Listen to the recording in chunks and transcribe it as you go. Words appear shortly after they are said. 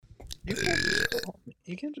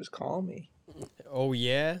You can just call me. Oh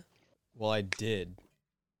yeah? Well, I did.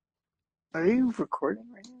 Are you recording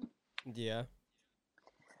right now? Yeah.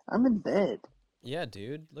 I'm in bed. Yeah,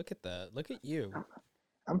 dude. Look at that. Look at you.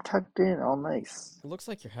 I'm tucked in, all nice. It looks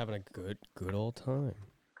like you're having a good old time.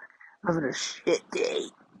 Having a shit day.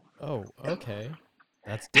 Oh, okay.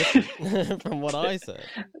 That's different from what I said.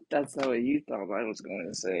 That's not what you thought I was going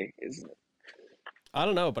to say, isn't I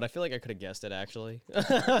don't know, but I feel like I could have guessed it actually.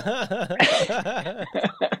 it?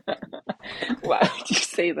 Why did you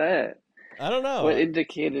say that? I don't What know.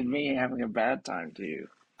 indicated me having a bad time to you?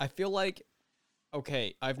 I feel like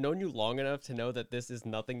okay, I've known you long enough to know that this is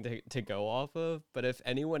nothing to go off of, but if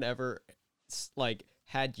anyone ever like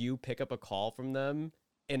had you pick up a call from them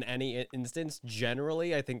in any instance,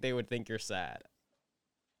 generally I think they would think you're sad.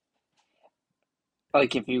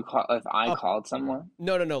 Like if I Up called someone?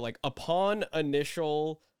 no, like upon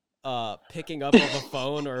initial picking up of a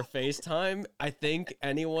phone or a FaceTime, I think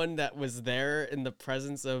anyone that was there in the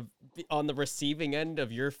presence of on the receiving end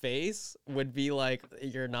of your face would be like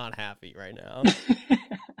you're not happy right now.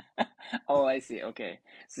 Oh, I see. Okay.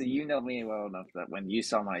 So you know me well enough that when you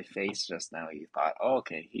saw my face just now, you thought, oh,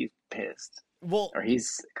 okay, he's pissed. Well, Or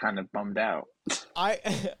he's kind of bummed out.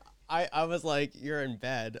 I I was like, you're in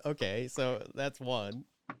bed. Okay, so that's one.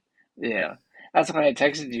 Yeah. That's why I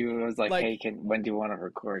texted you. I was like, Like, hey, when do you want to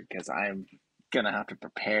record? Because I'm gonna have to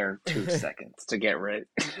prepare 2 seconds to get ready.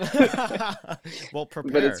 well,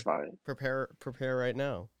 But it's prepare, fine. prepare right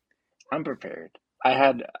now. I'm prepared. I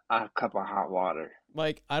had a cup of hot water.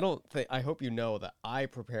 Like, I don't think I hope you know that I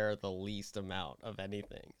prepare the least amount of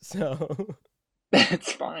anything. So,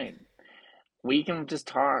 It's fine. We can just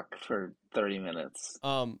talk for 30 minutes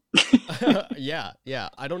um, yeah.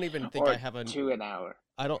 I don't even think I or have a. to an hour.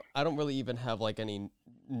 I don't really even have like any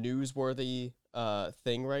newsworthy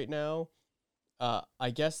thing right now.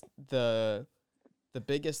 I guess the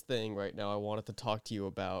biggest thing right now I wanted to talk to you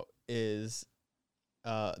about is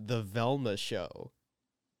the Velma show.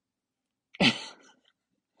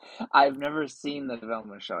 I've never seen the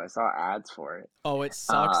Velma show. I saw ads for it. Oh, it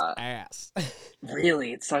sucks Uh, ass.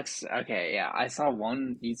 really, it sucks. Okay, yeah, I saw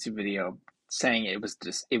one YouTube video saying it was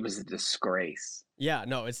a disgrace. Yeah,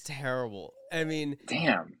 no, it's terrible. I mean,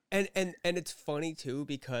 Damn. and it's funny too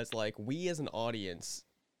because like we as an audience,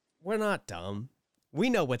 we're not dumb. We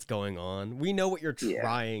know what's going on. We know what you're Yeah,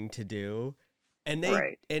 trying to do. And they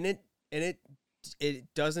right, and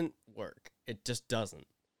it doesn't work. It just doesn't.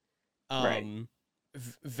 right. Um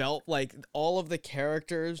like all of the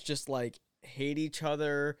characters just like hate each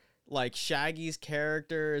other. Like Shaggy's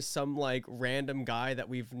character is some like random guy that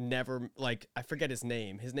we've never like I forget his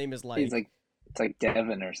name. His name is He's like like it's like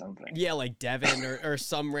Devin or something. yeah, like Devin or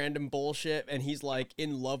some random bullshit, and he's like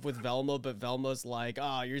in love with Velma, but Velma's like,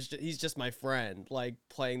 oh, he's just my friend, like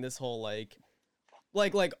playing this whole like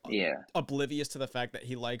Yeah, oblivious to the fact that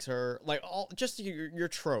he likes her, like all just your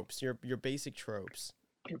tropes, your basic tropes.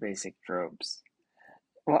 your basic tropes.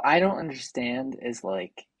 What I don't understand is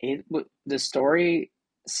like the story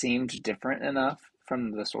seemed different enough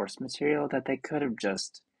from the source material that they could have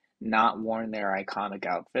just not worn their iconic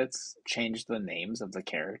outfits, changed the names of the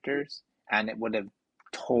characters, and it would have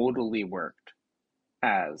totally worked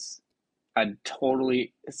as a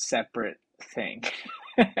totally separate thing.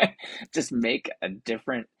 Just make a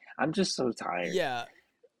different. I'm just so tired. Yeah,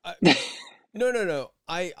 I, no.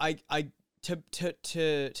 I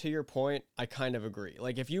to your point, I kind of agree.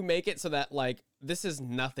 Like if you make it so that like this is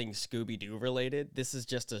nothing Scooby Doo related, this is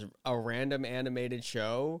just a random animated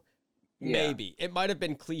show. Yeah, Maybe it might have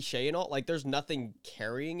been cliche and all. Like there's nothing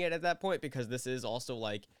carrying it at that point because this is also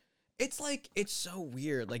like it's so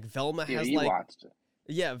weird. Like Velma yeah, has you like watched it.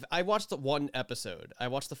 yeah. I watched the one episode. I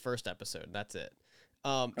watched the first episode. That's it.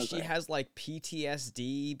 She Okay. has like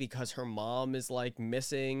PTSD because her mom is like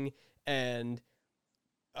missing and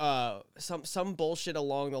some bullshit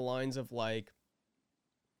along the lines of like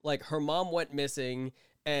her mom went missing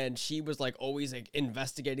and she was like always like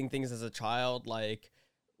investigating things as a child like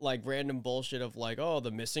random bullshit of like oh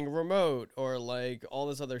the missing remote or like all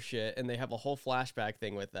this other shit and they have a whole flashback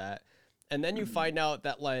thing with that and then you Mhm. find out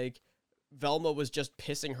that like Velma was just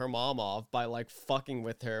pissing her mom off by like fucking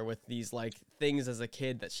with her with these like things as a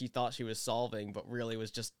kid that she thought she was solving but really was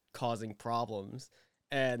just causing problems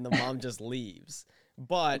and the mom just leaves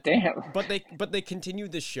but Damn. but they continue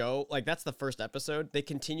the show like that's the first episode they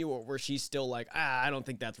continue it where she's still like I don't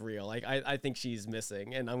think that's real like I think she's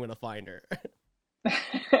missing and I'm gonna find her.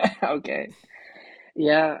 Okay.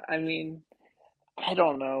 Yeah, I mean, I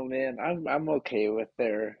don't know, man. I'm okay with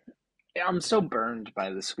their. I'm so burned by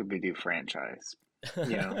the Scooby Doo franchise.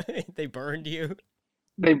 You know, They burned you.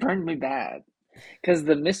 they burned me bad. Because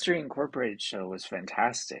the Mystery Incorporated show was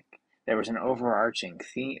fantastic. There was an overarching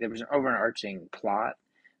theme. There was an overarching plot.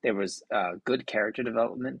 There was good character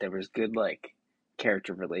development. There was good like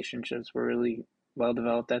character relationships were really well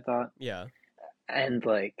developed. I thought, Yeah. and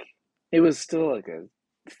like it was still like a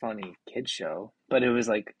funny kid show, but it was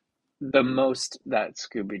like the most that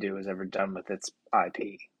Scooby Doo has ever done with its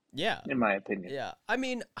IP, Yeah. in my opinion. Yeah. I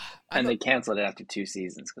mean, I'm And a, they canceled it after 2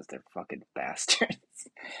 seasons because they're fucking bastards.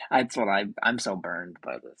 That's what I'm so burned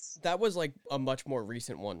by this. that was like a much more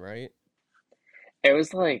recent one, right? It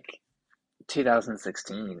was like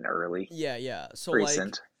 2016, early, Yeah, yeah. So like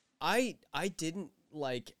recent. I didn't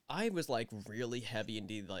like I was like really heavy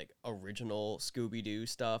into like original Scooby Doo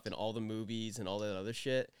stuff and all the movies and all that other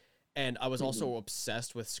shit. And I was Mhm. also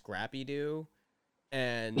obsessed with Scrappy Doo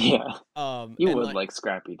and Yeah, you and would like like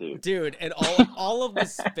Scrappy Doo. dude, and all of the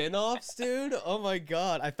spin-offs, dude. Oh my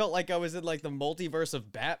god. I felt like I was in like the multiverse of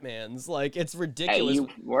Batman's. Like it's Hey, ridiculous. you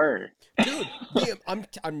were. Dude,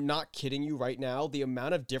 I'm not kidding you right now. The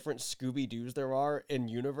amount of different Scooby Doos there are in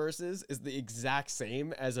universes is the exact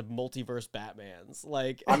same as a multiverse Batman's.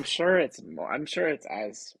 Like, I'm sure it's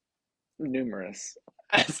as numerous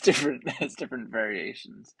as different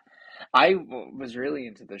variations. Was really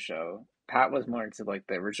into the show. Pat was more into like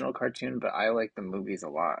the original cartoon, but I like the movies a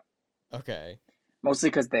lot. okay, Mostly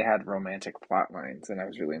because they had romantic plot lines, and I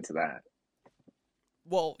was really into that.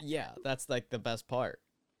 well, yeah, that's like the best part.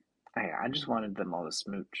 I just wanted them all to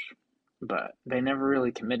smooch, but they never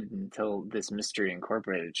really committed until this Mystery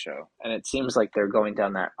Incorporated show, and it seems like they're going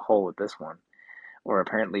down that hole with this one, where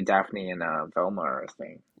apparently Daphne and Velma are a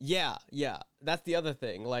thing. Yeah, yeah, that's the other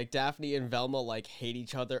thing. Like Daphne and Velma like hate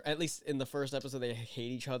each other. At least in the first episode, they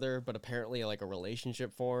hate each other, but apparently like a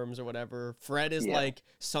relationship forms or whatever. Fred is Yeah, like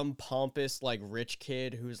some pompous like rich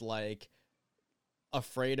kid who's like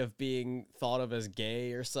afraid of being thought of as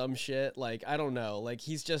gay or some shit. Like, I don't know. Like,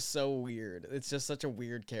 he's just so weird. It's just such a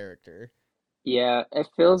weird character. yeah, it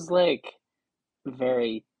feels like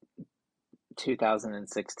very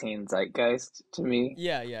 2016 zeitgeist to me.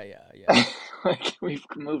 Yeah, yeah, yeah, yeah. Like we've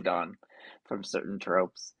moved on from certain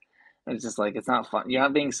tropes. It's just like it's not fun. You're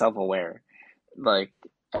not being self-aware. Like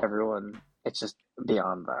everyone, it's just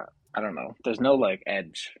beyond that. I don't know. There's no like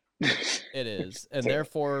edge It is. And to it.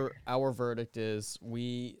 therefore, our verdict is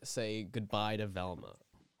we say goodbye to Velma.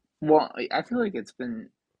 Well, I feel like it's been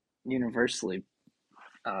universally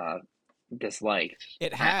uh disliked.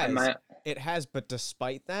 It I has. might, It has, but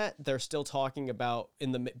despite that, they're still talking about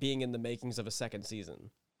in the being in the makings of a second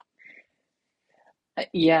season.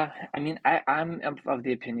 yeah. I mean, I'm of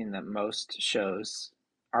the opinion that most shows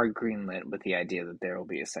are greenlit with the idea that there will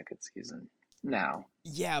be a second season. Now,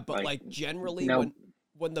 Yeah, but like, like generally no,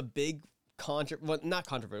 when the big well, not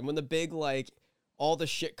controversy, when the big like all the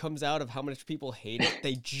shit comes out of how much people hate it,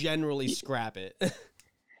 they generally scrap it.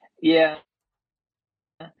 yeah.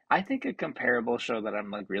 I think a comparable show that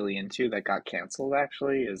I'm like really into that got canceled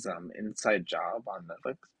actually is Inside Job on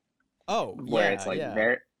Netflix, Oh, where it's yeah, like yeah.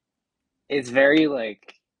 very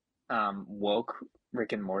like woke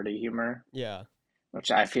Rick and Morty humor, Yeah.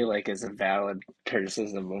 which I feel like is a valid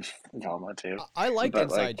criticism of Velma too. I liked But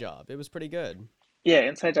Inside like, Job. It was pretty good. yeah,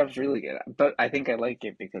 Inside Job's really good. But I think I like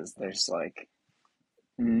it because there's like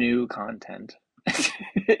new content.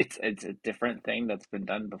 It's a different thing that's been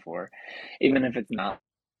done before, even if it's not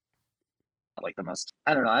like the most.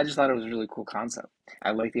 I don't know. I just thought it was a really cool concept.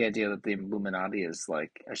 I like the idea that the Illuminati is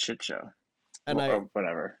like a shit show And or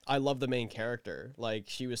whatever. I love the main character. Like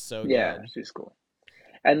she was so Yeah, good. she's cool.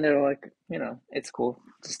 And they're like, it's cool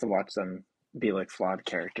just to watch them be like flawed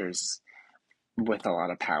characters with a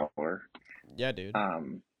lot of power, Yeah, dude.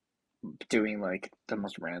 um, doing like the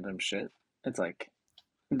most random shit. It's like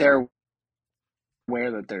they're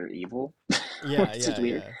aware that they're evil, Yeah, which is yeah,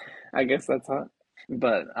 weird. yeah. I guess that's hot.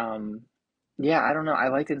 But yeah, I don't know. I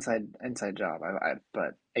liked Inside Job.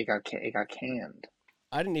 But it got canned.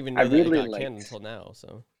 I didn't even I know that it really got canned liked until now,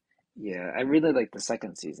 so. Yeah, I really liked the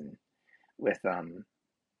second season with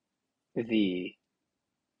the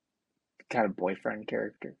kind of boyfriend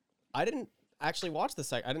character. I didn't actually watch the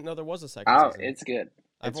second. I didn't know there was a second Oh, season. it's good.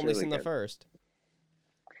 I've It's only really seen the good. first.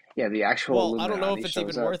 Yeah, the actual Well, I don't know Illuminati if it's shows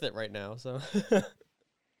even up. worth it right now, so.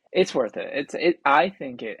 It's worth it. I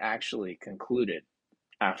think it actually concluded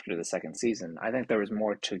after the second season. I think there was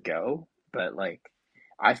more to go, but like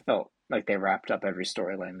I felt like they wrapped up every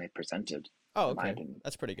storyline they presented, Oh, in my okay. opinion.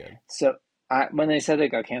 That's pretty good. So when they said it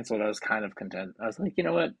got canceled, I was kind of content. I was like, you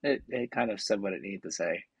know what? It kind of said what it needed to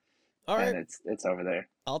say, All and right, it's over there,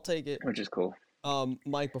 I'll take it. which is cool.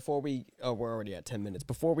 Mike, before we oh, we're already at 10 minutes.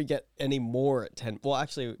 Before we get any more at 10, well,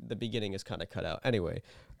 actually, the beginning is kind of cut out. Anyway,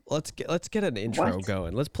 Let's get an intro What?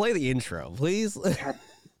 going. Let's play the intro, please. God,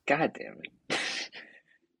 God damn it.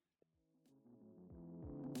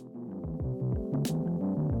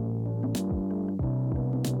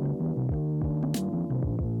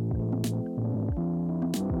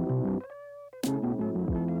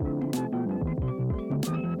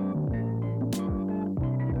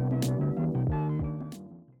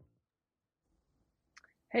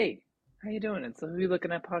 Hey, how you doing? It's the Who You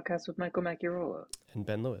Looking At podcast with Michael Macchiarola. And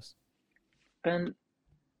Ben Lewis. Ben,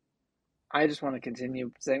 I just want to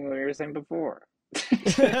continue saying what we were saying before.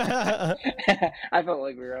 I felt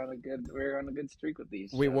like we were on a good streak with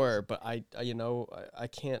these We shows. were, but I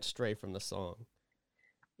can't stray from the song.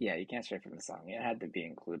 Yeah, you can't stray from the song. It had to be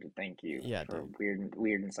included. Thank you Yeah, for dude.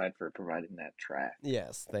 Weird Inside for providing that track.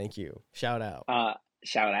 Yes, thank you. Shout out. Uh,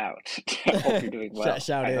 Shout out. Hope you're doing well.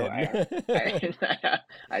 Shout I hope in.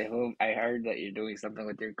 I heard that you're doing something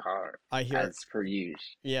with your car I hear as per usual.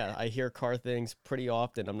 Yeah, I hear car things pretty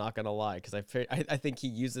often. I'm not gonna lie, because I think he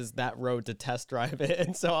uses that road to test drive it,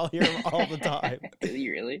 and so I'll hear him all the time. Did he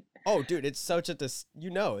really? Oh, dude, it's such a it's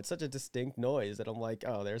such a distinct noise that I'm like,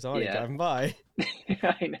 oh, there's Ani Yeah, driving by.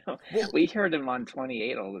 I know. Well, We heard him on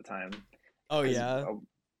 28 all the time. oh Because, yeah,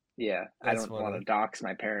 yeah, I that's don't want to funny. dox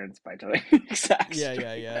my parents by telling the exact Yeah, yeah, street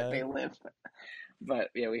that yeah. they live. But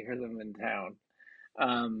yeah, we heard them in town.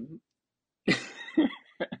 Um,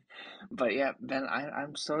 but yeah, Ben,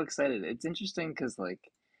 I'm so excited. It's interesting because like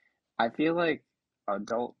I feel like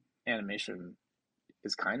adult animation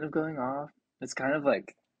is kind of going off. It's kind of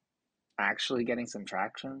like actually getting some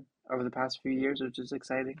traction over the past few years, which is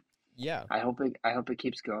exciting. Yeah. I hope it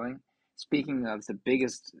keeps going. Speaking of the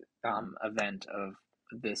biggest event of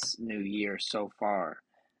this new year so far,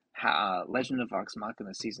 Legend of Vox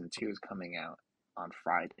Machina season 2 is coming out on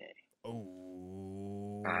Friday.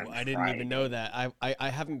 Oh, On I didn't even know Friday. that. I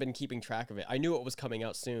haven't been keeping track of it. I knew it was coming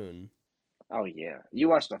out soon. Oh yeah, you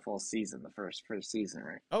watched the full season, the first season,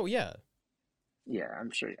 right? Oh yeah. Yeah,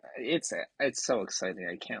 I'm sure. It's so exciting.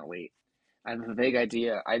 I can't wait. I have a vague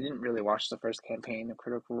idea. I didn't really watch the first campaign of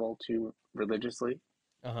Critical Role 2 religiously.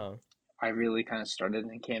 Uh-huh. I really kind of started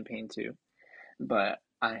in campaign 2, but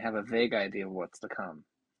I have a vague idea of what's to come,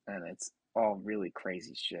 and it's all really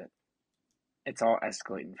crazy shit. It's all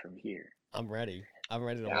escalating from here. I'm ready. I'm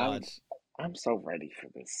ready to Yeah, watch. I'm so ready for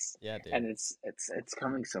this, Yeah, dude. and it's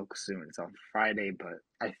coming so soon. It's on Friday, but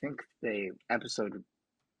I think the episode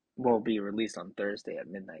will be released on Thursday at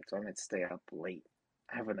midnight, so I'm gonna stay up late,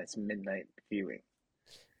 have a nice midnight viewing.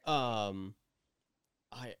 Um,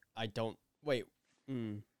 I don't wait.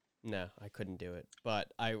 Mm, no, I couldn't do it.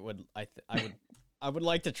 But I would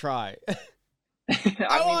like to try. I I mean,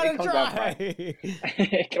 it want to comes out Friday. try.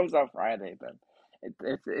 It comes out Friday, then.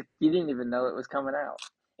 If you didn't even know it was coming out,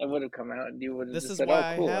 it would have come out, and you would have This just is said, "Oh,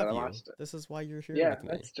 why I cool," and have I you. watched it. This is why you're here Yeah, with me.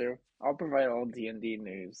 that's true. I'll provide all D&D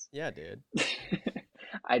news. Yeah, dude.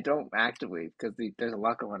 I don't actively because there's a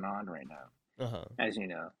lot going on right now, Uh-huh. as you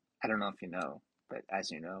know. I don't know if you know, but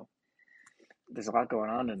as you know, there's a lot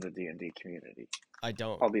going on in the D&D community. I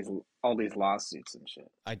don't. All these lawsuits and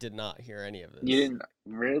shit. I did not hear any of You this. didn't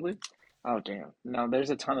really? Oh damn! No,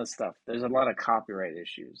 there's a ton of stuff. There's a lot of copyright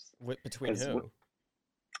issues Between because who?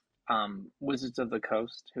 Wizards of the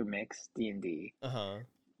Coast, who makes D&D, Uh-huh.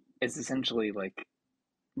 is essentially like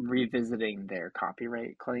revisiting their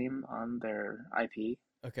copyright claim on their IP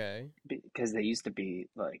Okay. because they used to be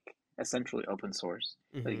like essentially open source.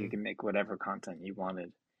 Like Mm-hmm. you can make whatever content you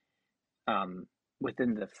wanted um,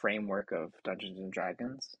 within the framework of Dungeons and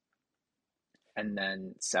Dragons and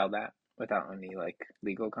then sell that without any like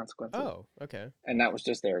legal consequences. Oh, okay. And that was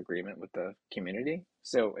just their agreement with the community.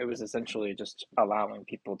 So it was essentially just allowing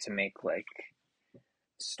people to make like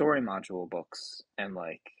story module books and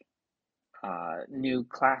like new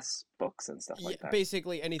class books and stuff Yeah, like that.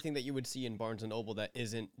 basically anything that you would see in Barnes and Noble that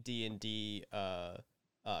isn't D&D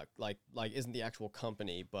like isn't the actual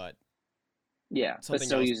company, but Yeah, but something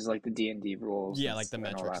still else. uses like the D&D rules Yeah, like the and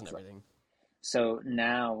all metrics that and stuff. everything. So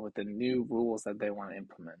now with the new rules that they want to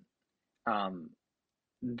implement, um,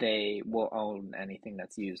 they will own anything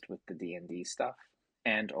that's used with the D&D stuff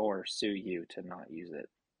and or sue you to not use it.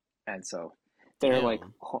 And so they're like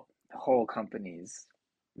Damn. whole companies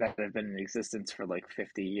that have been in existence for like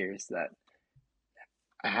 50 years that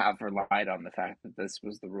have relied on the fact that this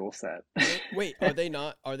was the rule set. Wait, are they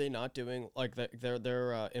not doing like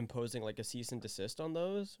they're imposing like a cease and desist on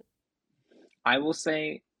those? I will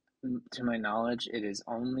say, to my knowledge, it is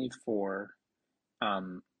only for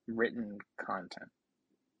written content.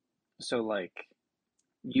 So like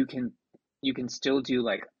you can you can still do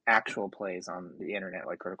like actual plays on the internet,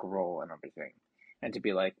 like Critical Role and everything, and to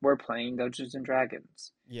be like, we're playing Dungeons and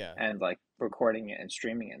Dragons, Yeah. and like recording it and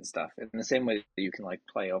streaming it and stuff. In the same way that you can like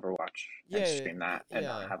play Overwatch and Yeah, stream that and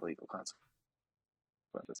not yeah. have legal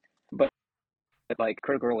consequences. But like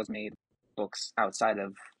Critical Role was made books outside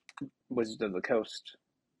of Wizards of the Coast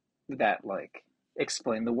that like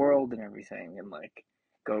explain the world and everything and like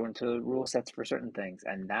go into rule sets for certain things,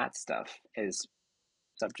 and that stuff is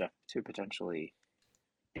subject to potentially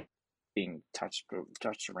being touched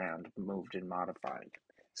around, moved, and modified.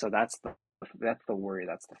 So that's the worry,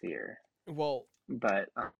 that's the fear. Well, But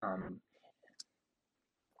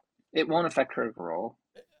it won't affect Critical Role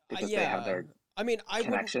because they have yeah. their I mean,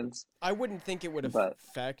 connections. I wouldn't think it would But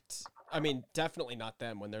affect. I mean, definitely not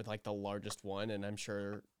them when they're like the largest one, and I'm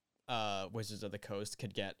sure Wizards of the Coast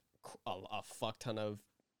could get a fuck ton of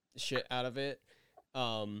shit out of it.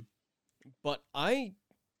 Um, but I'm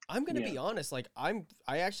gonna yeah, be honest. Like I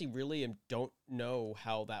actually really don't know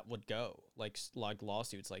how that would go. Like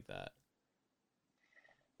lawsuits like that.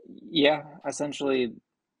 yeah, essentially,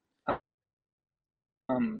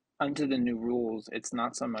 under the new rules, it's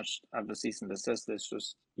not so much of a cease and desist. It's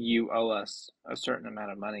just you owe us a certain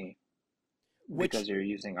amount of money Which because you're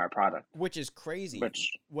using our product. which is crazy.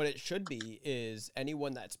 Which, What it should be is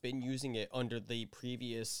anyone that's been using it under the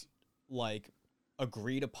previous like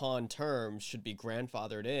agreed upon terms should be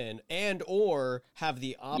grandfathered in and or yeah,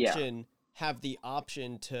 have the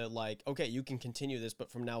option to like okay, you can continue this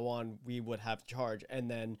but from now on we would have charge and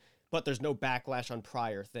then but there's no backlash on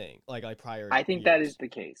prior thing like prior I think that is years the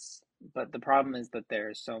case. But the problem is that there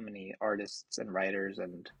are so many artists and writers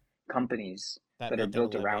and companies that that are make their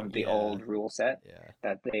built living. around the Yeah. old rule set Yeah.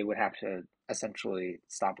 that they would have to essentially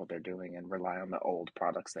stop what they're doing and rely on the old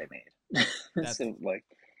products they made. That's So like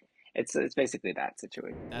it's basically that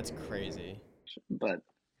situation. that's crazy. But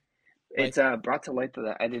Like it's brought to light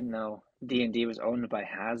that I didn't know D&D was owned by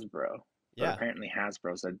Hasbro, but yeah. apparently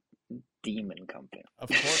Hasbro's a demon company. Of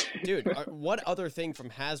course, dude. What other thing from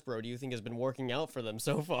Hasbro do you think has been working out for them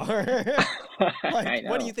so far? Like, I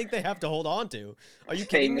what do you know. think they have to hold on to? Are you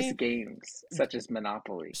kidding Famous me? games such as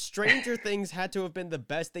Monopoly. Stranger Things had to have been the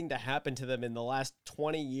best thing to happen to them in the last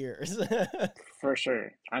 20 years. For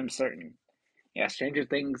sure. I'm certain. Yeah, Stranger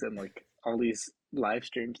Things and like all these live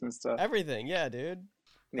streams and stuff. Everything, yeah, dude.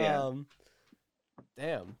 Yeah. Um,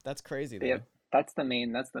 damn, that's crazy Yep. though. That's the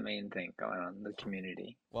main thing going on in the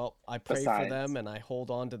community. Well, I pray for them Besides, and I hold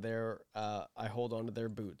on to their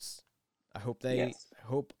boots. I hope yes.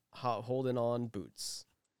 holding on boots.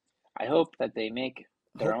 I hope that they make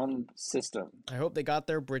their Hope own system. I hope they got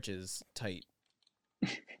their britches tight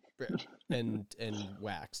and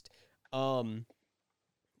waxed. Um,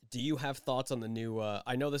 do you have thoughts on the new?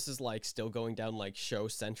 I know this is like still going down like show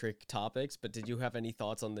centric topics, but did you have any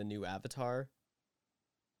thoughts on the new Avatar?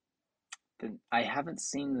 I haven't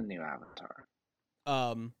seen the new Avatar.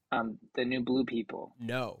 Um, The new Blue People.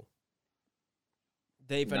 no.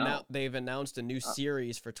 No. They've announced a new Uh,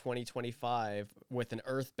 series for 2025 with an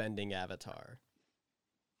earthbending avatar.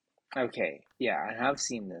 okay. Yeah, I have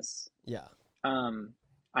seen this. Yeah. Um,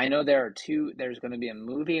 I know there are two. There's going to be a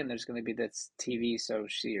movie and there's going to be this TV show Yeah,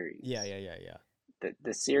 series. yeah, yeah, yeah.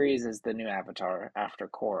 The series is the new Avatar after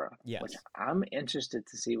Korra, which Yes. I'm interested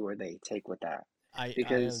to see where they take with that I am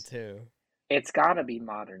because too. it's got to be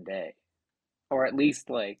modern day, or at least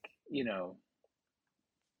like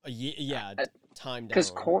Yeah, time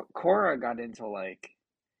because down. Korra got into like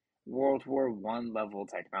World War I level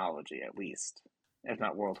technology at least, if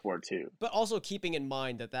not World War II. But also keeping in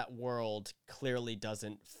mind that that world clearly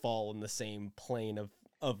doesn't fall in the same plane of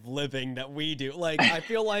living that we do. Like I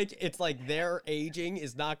feel like it's like their aging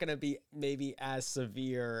is not going to be maybe as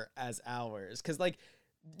severe as ours cuz like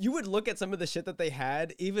you would look at some of the shit that they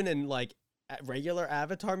had even in like regular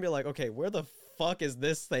Avatar and be like, "Okay, where the fuck is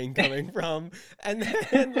this thing coming from?" And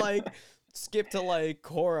then like skip to like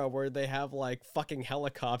Korra where they have like fucking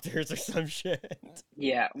helicopters or some shit.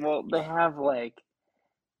 Yeah, well, they have like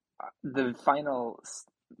the final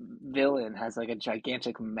villain has like a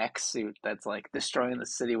gigantic mech suit that's like destroying the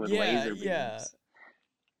city with Yeah, laser yeah. beams,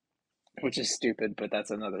 which is stupid, but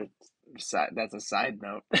that's another side. That's a side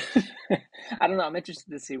note. I don't know. I'm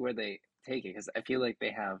interested to see where they take it because I feel like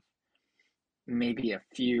they have maybe a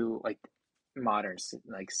few like modern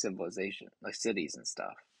like civilization, like cities and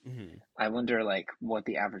stuff. Mhm. I wonder like what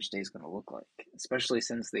the average day is going to look like, especially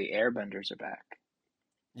since the airbenders are back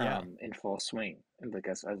Yeah. in full swing and like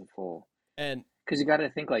as a full. And Because you got to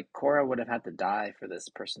think like Cora would have had to die for this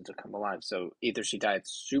person to come alive. So either she died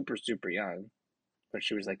super, super young, but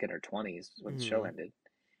she was like in her 20s when the show mhm. ended,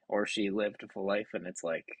 or she lived a full life and it's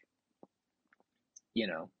like, you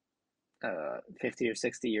know, 50 or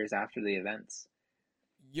 60 years after the events.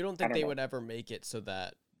 You don't I think don't they know. would ever make it so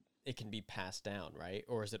that it can be passed down, right?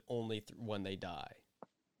 Or is it only when they die?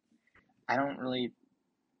 I don't really.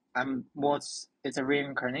 Well, it's a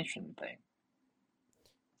reincarnation thing.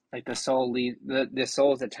 Like the soul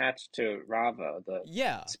is attached to Rava, the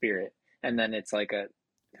Yeah. spirit, and then it's like a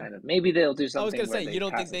kind of maybe they'll do I was something gonna where say, you they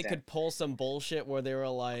don't think pass it they down. could pull some bullshit where they were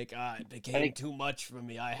like, ah, it I became think too much for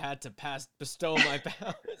me. I had to bestow my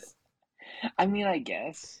powers. I mean I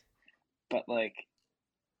guess, but like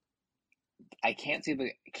I can't see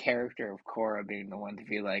the character of Korra being the one to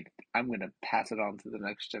be like, I'm gonna pass it on to the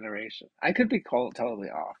next generation. I could be called totally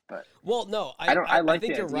off, but Well, no, I don't. I I like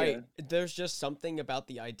think the you're right. idea. There's just something about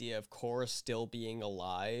the idea of Korra still being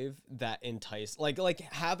alive that entice, like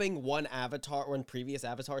having one previous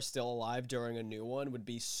avatar still alive during a new one would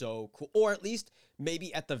be so cool. Or at least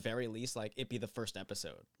maybe at the very least, like it be the first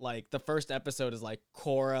episode. Like the first episode is like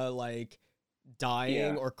Korra like dying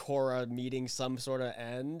Yeah, or Korra meeting some sort of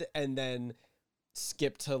end, and then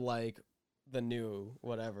skip to like the new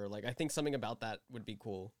whatever. Like I think something about that would be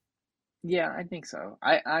cool. yeah, I think so.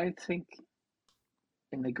 I think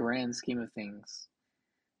in the grand scheme of things,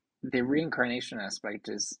 the reincarnation aspect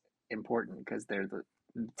is important because they're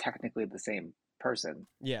technically the same person,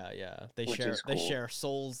 Yeah, yeah. which is They cool. share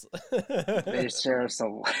souls. They share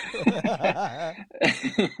so.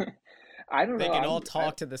 I don't They know. can all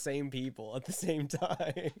talk to the same people at the same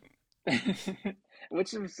time.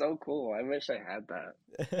 Which is so cool. I wish I had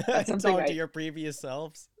that. That's something Talk to your previous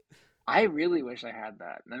selves. I really wish I had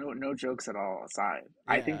that. No jokes at all aside.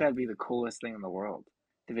 I think Yeah. that'd be the coolest thing in the world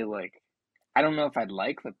to be like. I don't know if I'd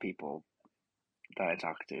like the people that I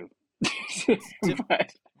talk to, Dip,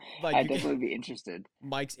 but like I'd you can definitely be interested.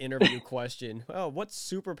 Mike's interview question. Oh, what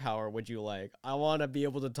superpower would you like? I want to be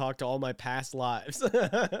able to talk to all my past lives.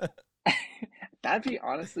 That'd be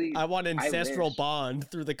honestly. I want I ancestral wish. bond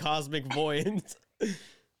through the cosmic void.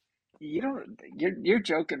 You don't. You're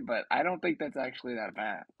joking, but I don't think that's actually that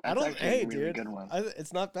bad. I That's don't. actually a Hey, really dude, good one.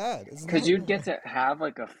 it's not bad. It's Because not you'd get bad. to have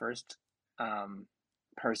like a first um,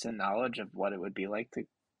 person knowledge of what it would be like to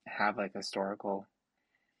have like historical.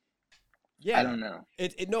 I Yeah. don't know.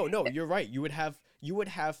 No, you're right. You would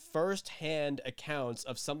have firsthand accounts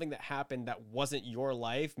of something that happened that wasn't your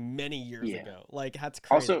life many years Yeah. ago. Like that's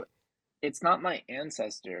Also, crazy. it's not my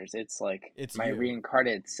ancestors. It's like It's my you.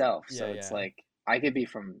 reincarnated self. Yeah, So it's yeah. like I could be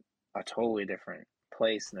from a totally different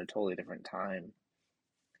place in a totally different time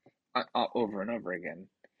over and over again.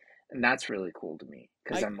 And that's really cool to me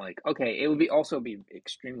because I I'm like, okay, it would be also be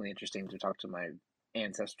extremely interesting to talk to my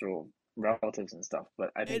ancestral relatives and stuff,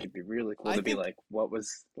 but I think and it'd be really cool I to be think like, what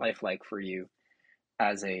was life like for you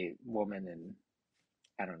as a woman in,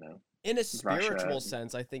 I don't know, in a Russia? spiritual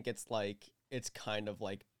sense, I think it's like it's kind of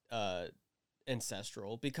like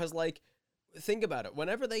ancestral because like think about it.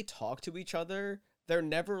 Whenever they talk to each other, they're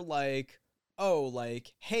never like, "Oh,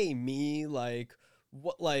 like, hey me, like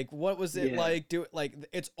what was it Yeah. like do like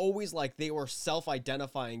it's always like they were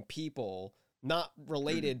self-identifying people, not Mm.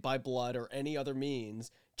 related by blood or any other means,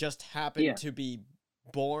 just happened Yeah. to be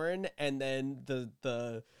born and then the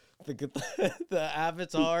the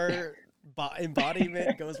avatar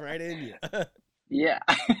embodiment goes right in you. Yeah.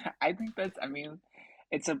 I think that's, I mean,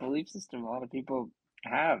 it's a belief system a lot of people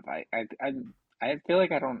have. I feel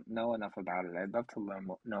like I don't know enough about it. I'd love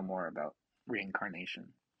to know more about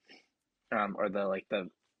reincarnation, or the like the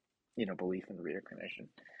belief in reincarnation.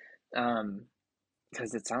 Um,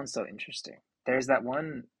 because it sounds so interesting. There's that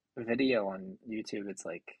one video on YouTube. It's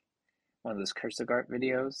like one of those Kursagart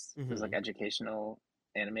videos. There's like Hmm. educational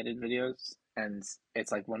animated videos, and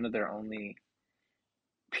it's like one of their only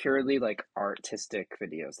purely like artistic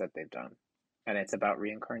videos that they've done, and it's about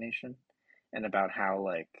reincarnation and about how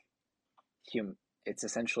like hum. It's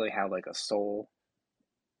essentially how like a soul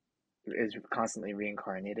is constantly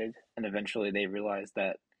reincarnated, and eventually they realize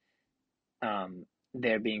that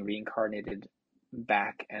they're being reincarnated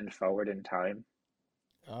back and forward in time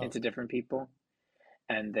Oh. into different people,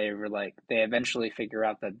 and they eventually figure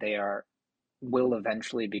out that they are will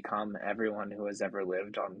eventually become everyone who has ever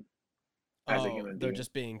lived on as a Oh, human they're being.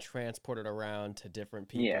 just being transported around to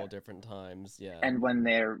different Yeah, people, different times. Yeah. and when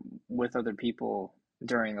they're with other people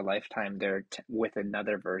during a lifetime, they're with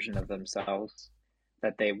another version of themselves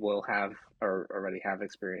that they will have or already have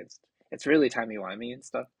experienced. It's really timey-wimey and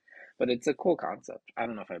stuff, but it's a cool concept. I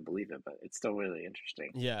don't know if I believe it, but it's still really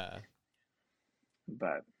interesting. Yeah.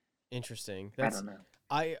 But Interesting. I That's don't know.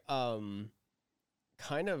 I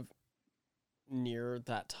kind of near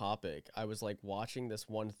that topic. I was like watching this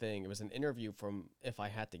one thing. It was an interview from, if I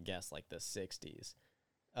had to guess, like the 60s.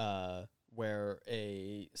 Where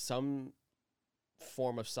a some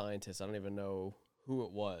form of scientist, I don't even know who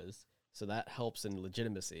it was, so that helps in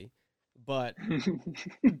legitimacy. But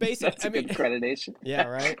basic, That's I a mean, good accreditation. yeah,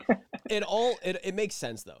 right. It makes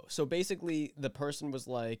sense though. So basically, the person was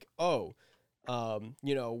like, "Oh,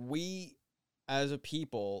 we as a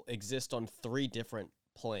people exist on three different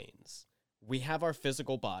planes. We have our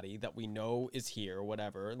physical body that we know is here, or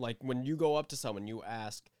whatever. Like when you go up to someone, you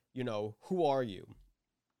ask, who are you?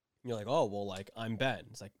 You're like, oh, well, like I'm Ben.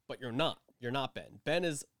 It's like, but you're not. You're not Ben. Ben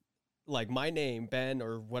is like my name, Ben,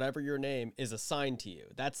 or whatever your name is assigned to you.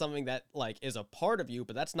 That's something that like is a part of you,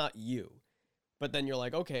 but that's not you. But then you're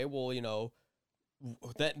like, okay, well,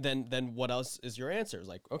 then what else is your answer? It's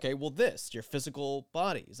like, okay, well, this your physical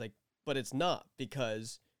body. It's like, but it's not,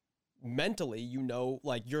 because mentally,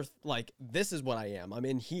 like you're like, this is what I am. I'm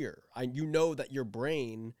in here. You know that your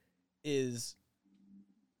brain is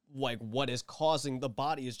like what is causing the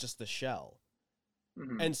body is just the shell.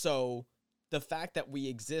 Hmm. And so the fact that we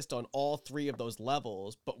exist on all three of those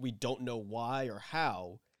levels, but we don't know why or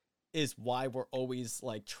how, is why we're always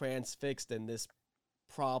like transfixed in this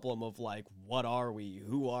problem of like, what are we?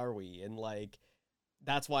 Who are we? And like,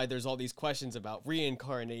 that's why there's all these questions about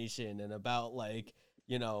reincarnation and about like,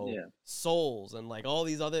 Yeah. souls and like all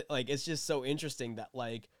these other, like, it's just so interesting that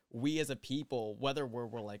like we as a people, whether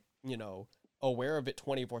we're like, aware of it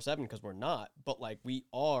 24/7, because we're not, but like we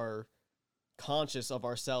are conscious of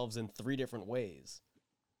ourselves in three different ways.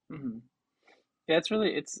 Hmm. Yeah, it's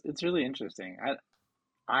really interesting.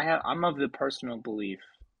 I'm of the personal belief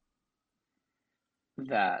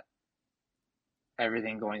that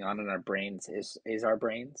everything going on in our brains is our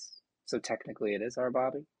brains. So technically, it is our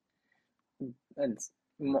body, and it's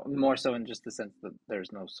more so in just the sense that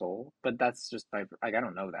there's no soul. But that's just my like I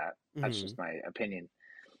don't know that. That's Mm-hmm. just my opinion.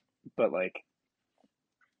 But like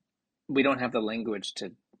we don't have the language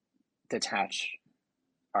to detach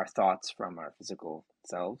our thoughts from our physical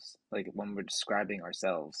selves. Like when we're describing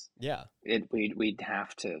ourselves, Yeah, we'd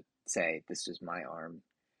have to say this is my arm,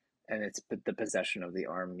 and it's but the possession of the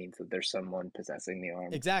arm means that there's someone possessing the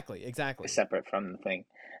arm exactly, exactly. separate from the thing.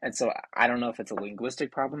 And so I don't know if it's a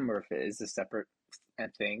linguistic problem or if it is a separate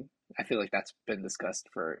thing. I feel like that's been discussed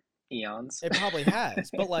for eons. It probably has,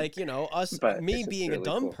 but like, But me it's just being a really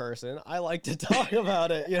dumb cool. person, I like to talk about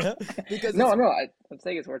it, because No, no, I'm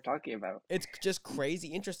saying it's worth talking about. it's just crazy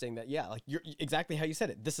interesting that, yeah, like you're exactly how you said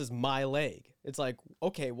it. This is my leg. It's like,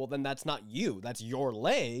 okay, well then that's not you. That's your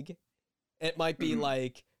leg. It might be Hmm.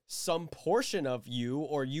 like some portion of you,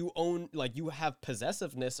 or you own, like you have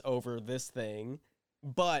possessiveness over this thing,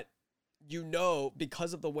 but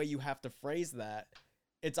because of the way you have to phrase that,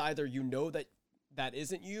 it's either that that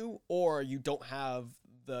isn't you, or you don't have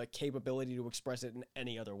the capability to express it in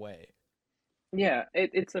any other way. Yeah,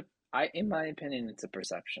 it's a in my opinion, it's a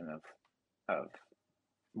perception of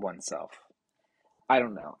oneself. I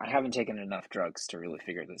don't know. I haven't taken enough drugs to really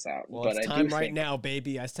figure this out, Well, but it's I do time right think now,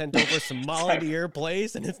 baby. I sent over some Molly to your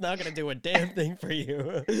place, and it's not going to do a damn thing for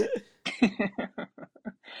you.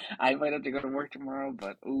 I might have to go to work tomorrow,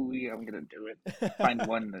 but ooh, yeah, I'm gonna do it. Find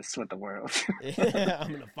oneness with the world. Yeah, I'm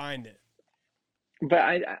going to find it. But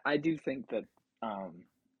I do think that um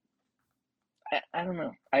I don't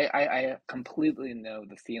know. I completely know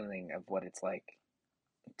the feeling of what it's like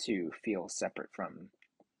to feel separate from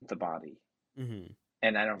the body. Hmm.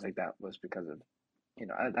 And I don't think that was because of,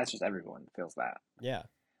 that's just everyone feels that. Yeah.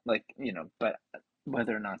 Like, but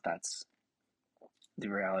whether or not that's the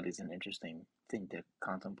reality is an interesting thing to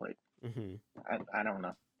contemplate. Hmm. I don't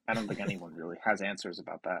know. I don't think anyone really has answers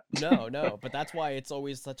about that. No, no, but that's why it's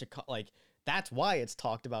always such a like. That's why it's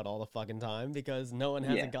talked about all the fucking time, because no one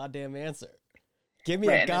has a Yeah. goddamn answer. Give me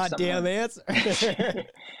a Right. And if goddamn someone, answer.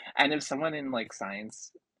 and if someone in like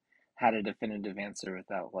science had a definitive answer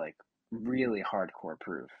without like really hardcore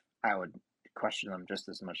proof, I would question them just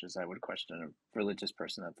as much as I would question a religious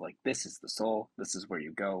person that's like, this is the soul, this is where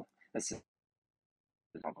you go, this is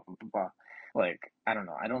blah, blah, blah, blah, blah. Like, I don't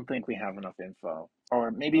know. I don't think we have enough info.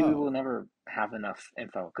 Or maybe we Oh, will never have enough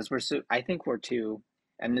info because I think we're too,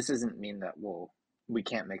 and this doesn't mean that we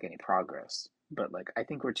can't make any progress, but like, I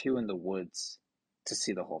think we're too in the woods to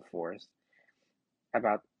see the whole forest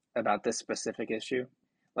about this specific issue.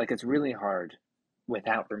 Like it's really hard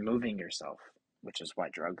without removing yourself, which is why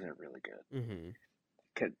drugs are really mm-hmm.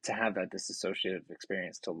 good. To have that disassociative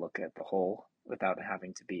experience to look at the whole without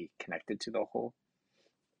having to be connected to the whole,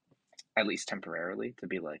 at least temporarily, to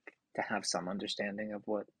be like to have some understanding of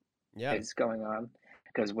what Yeah. is going on.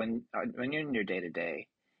 Because when you're in your day to day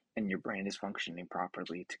and your brain is functioning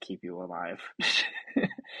properly to keep you alive,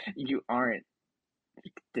 you aren't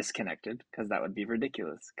disconnected because that would be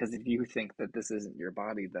ridiculous. Because if you think that this isn't your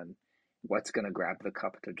body, then what's going to grab the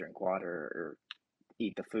cup to drink water or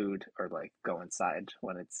eat the food or like go inside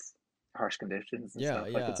when it's harsh conditions and Yeah, stuff.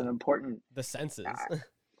 Like it's yeah. an important, The senses.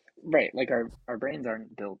 right? Like our brains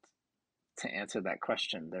aren't built to answer that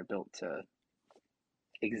question. They're built to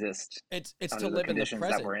exist It's to under the live in the conditions that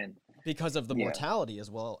present we're in. because of the Yeah, mortality as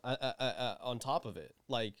well. On top of it,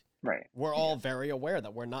 like right. we're Yeah, all very aware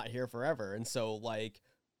that we're not here forever, and so like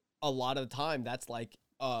a lot of the time that's like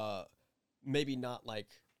maybe not like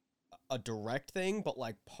a direct thing, but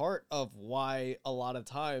like part of why a lot of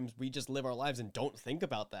times we just live our lives and don't think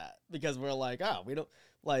about that because we're like, oh, we don't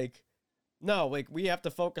like no, like we have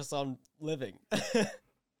to focus on living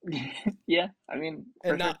yeah. I mean,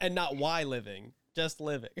 for sure. and not why living, just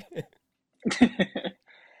living.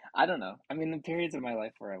 I don't know. I mean, the periods of my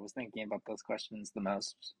life where I was thinking about those questions the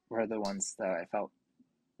most were the ones that I felt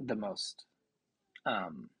the most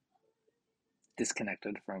um,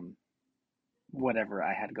 disconnected from whatever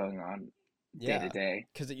I had going on day to Yeah, day.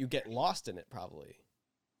 because you get lost in it probably.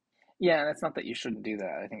 Yeah, and it's not that you shouldn't do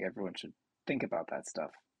that. I think everyone should think about that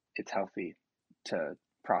stuff. It's healthy to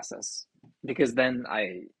process because then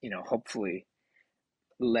hopefully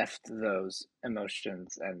left those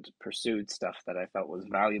emotions and pursued stuff that I felt was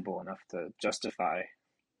valuable enough to justify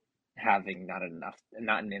having not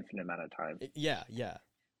an infinite amount of time. Yeah, yeah,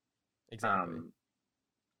 exactly. Um,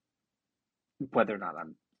 whether or not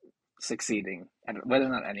I'm succeeding, and whether or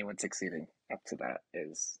not anyone's succeeding up to that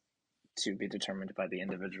is to be determined by the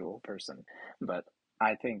individual person. But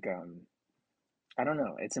I think I don't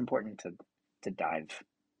know. It's important to dive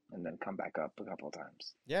and then come back up a couple of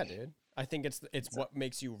times. Yeah, dude. I think it's So what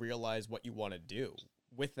makes you realize what you want to do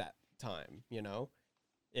with that time, you know?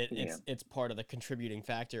 yeah, It's part of the contributing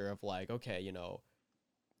factor of like, okay,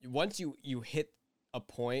 once you hit a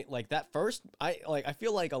point like that first I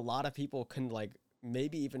feel like a lot of people can like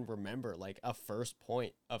maybe even remember like a first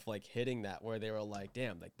point of like hitting that where they were like,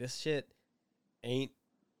 damn, like this shit ain't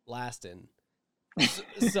lasting.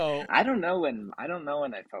 So I don't know when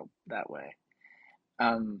I felt that way.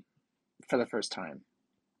 Um, for the first time.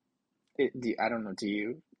 I don't know. Do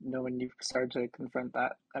you know when you started to confront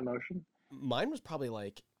that emotion? mine was probably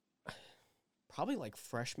like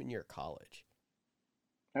freshman year of college.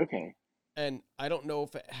 Okay. And I don't know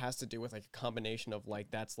if it has to do with like a combination of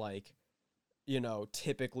like that's like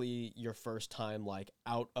typically your first time like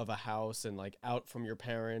out of a house and like out from your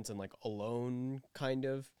parents and like alone kind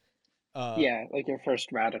of. Uh Yeah, like your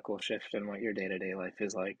first radical shift in what your day-to-day life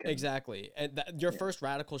is like, and exactly. And your yeah, first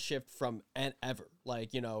radical shift from and ever.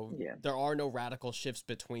 Like, yeah, there are no radical shifts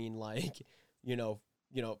between like, you know,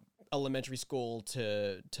 you know, elementary school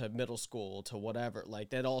to middle school to whatever. Like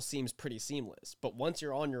that all seems pretty seamless. But once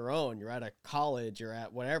you're on your own, you're at a college, you're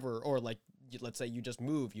at whatever, or like let's say you just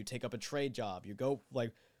move, you take up a trade job, you go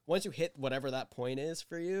like once you hit whatever that point is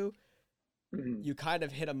for you, mhm, you kind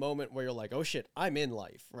of hit a moment where you're like, "Oh shit, I'm in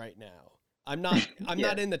life right now. I'm yeah,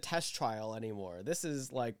 not in the test trial anymore. This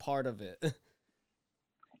is like part of it."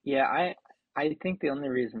 yeah. I think the only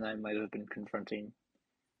reason I might have been confronting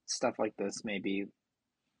stuff like this maybe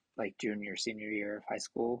like junior senior year of high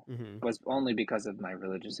school Mhm. was only because of my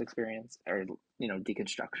religious experience or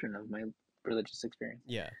deconstruction of my religious experience,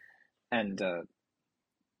 Yeah. and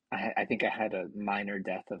I think I had a minor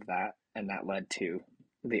death of that, and that led to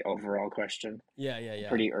the overall question Yeah, yeah, yeah.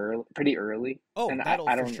 pretty early. Oh, And that'll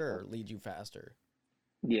I for don't, sure lead you faster.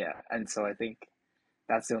 yeah. And so I think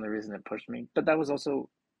that's the only reason it pushed me. But that was also,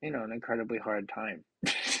 an incredibly hard time.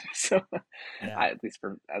 So Yeah. at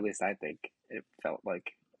least I think it felt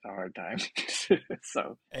like a hard time.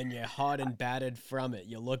 So, And you hot and batted from it.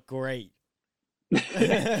 You look great.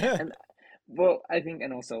 and well, I think,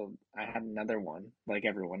 and also I had another one like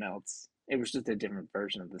everyone else. It was just a different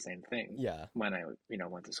version of the same thing Yeah. when I,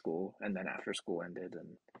 went to school, and then after school ended,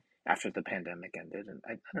 and after the pandemic ended, and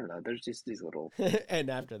I don't know. There's just these little, And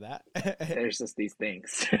after that. there's just these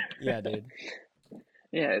things. Yeah, dude.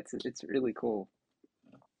 Yeah, it's really cool.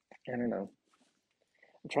 I don't know.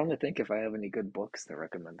 I'm trying to think if I have any good books to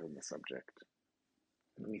recommend on the subject.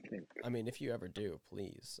 Let me think. I mean, if you ever do,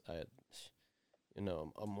 please.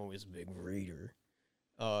 I'm always a big reader.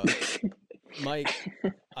 Uh Mike,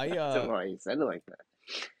 I Don't know why you said it like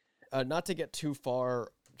that. not to get too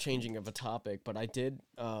far changing of a topic, but I did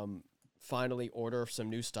finally order some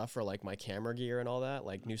new stuff for like my camera gear and all that,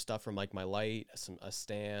 like new stuff from like my light, a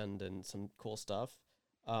stand and some cool stuff.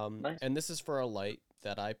 Nice. And this is for a light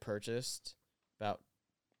that I purchased about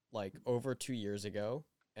like over 2 years ago,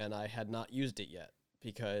 and I had not used it yet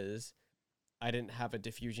because I didn't have a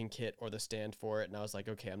diffusion kit or the stand for it, and I was like,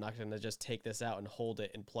 okay, I'm not gonna just take this out and hold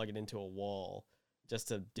it and plug it into a wall just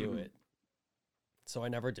to do Mhm. it. So I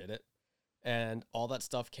never did it. And all that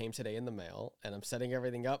stuff came today in the mail, and I'm setting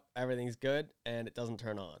everything up. Everything's good, and it doesn't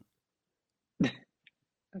turn on.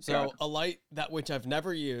 Okay. So a light that which I've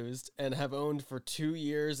never used and have owned for 2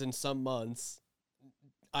 years and some months,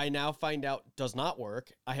 I now find out does not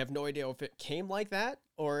work. I have no idea if it came like that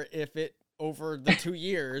or if it over the 2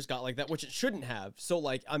 years got like that, which it shouldn't have. So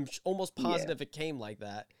like I'm almost Yeah. positive it came like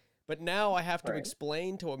that. But now I have to Right.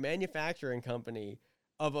 explain to a manufacturing company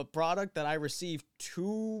of a product that I received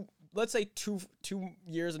let's say 2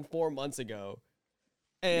 years and 4 months ago,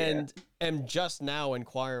 Yeah. and am just now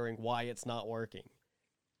inquiring why it's not working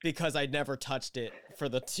because I never touched it for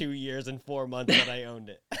the 2 years and 4 months that I owned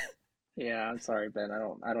it. Yeah. I'm sorry, Ben.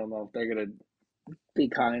 I don't know if they're gonna be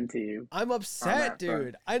kind to you I'm on upset, that front.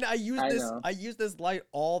 dude. I use I this know. I use this light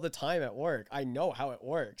all the time at work. I know how it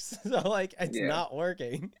works. So like it's Yeah. not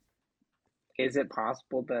working. Is it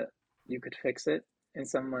possible that you could fix it in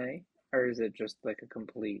some way, or is it just like a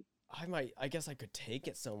complete? I guess I could take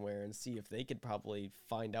it somewhere and see if they could probably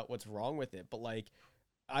find out what's wrong with it. But like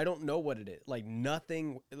I don't know what it is. Like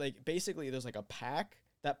nothing like basically there's like a pack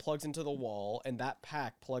that plugs into the wall and that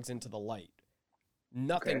pack plugs into the light. Okay.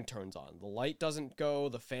 Nothing turns on. The light doesn't go,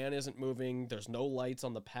 the fan isn't moving, there's no lights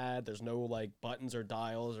on the pad, there's no like buttons or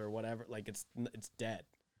dials or whatever. Like it's dead.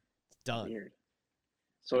 It's done. Weird.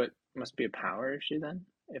 So it must be a power issue then.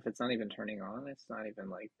 If it's not even turning on, it's not even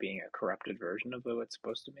like being a corrupted version of what it's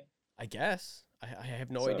supposed to be. I guess. I have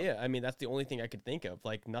no So idea. I mean, that's the only thing I could think of.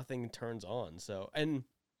 Like nothing turns on. So, and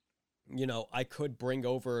I could bring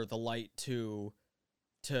over the light to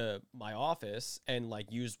my office and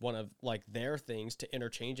like use one of like their things to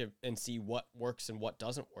interchange it and see what works and what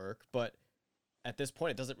doesn't work. But at this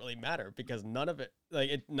point, it doesn't really matter because none of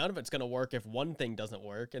it's gonna work if one thing doesn't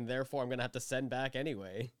work, and therefore I'm gonna have to send back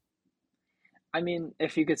anyway. I mean,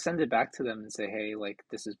 if you could send it back to them and say, "Hey, like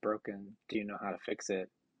this is broken. Do you know how to fix it?"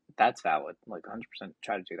 That's valid. Like 100%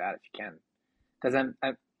 try to do that if you can. Because I'm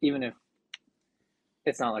even if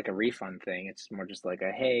it's not like a refund thing, it's more just like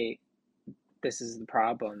a, "Hey, this is the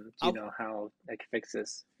problem. Do I you know how I can fix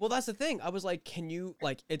this?" Well, that's the thing. I was like, can you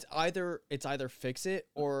like it's either fix it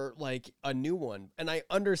or like a new one. And I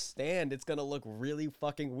understand it's going to look really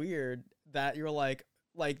fucking weird that you're like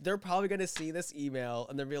they're probably going to see this email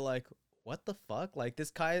and they'll be like, "What the fuck? Like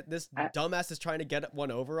this I dumbass is trying to get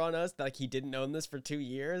one over on us like he didn't own this for 2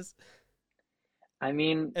 years I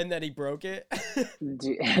mean, and then he broke it."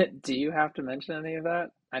 do do you have to mention any of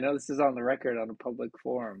that? I know this is on the record on a public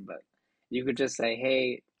forum, but you could just say,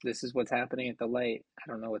 "Hey, this is what's happening at the light. I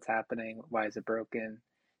don't know what's happening. Why is it broken?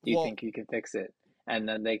 Do you Well, think you can fix it?" And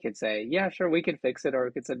then they could say, "Yeah, sure, we can fix it, or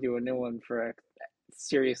we could send you a new one for a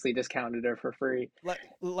seriously discounted or for free." I,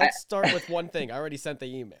 let's start with one thing. I already sent the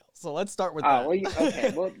email. So let's start with oh, that. well,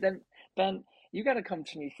 okay. Well, then you got to come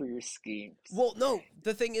to me for your schemes. Well, no.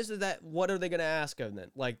 The thing is that what are they gonna ask of then?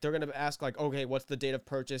 Like they're gonna ask like, okay, what's the date of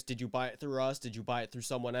purchase? Did you buy it through us? Did you buy it through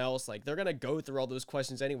someone else? Like they're gonna go through all those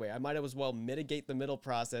questions anyway. I might as well mitigate the middle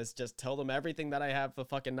process. Just tell them everything that I have the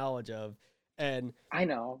fucking knowledge of, and I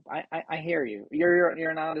know. I hear you. You're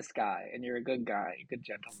an honest guy, and you're a good guy, a good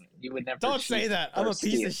gentleman. You would never don't say cheat that. I'm or a piece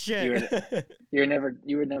steal. of shit.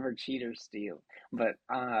 You would never cheat or steal. But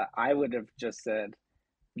I would have just said,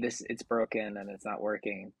 "This it's broken and it's not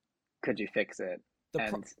working. Could you fix it?"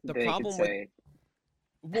 And The they could problem with say,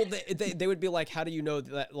 well, they would be like, how do you know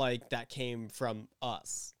that like that came from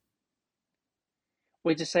us?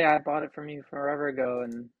 "We just say I bought it from you forever ago,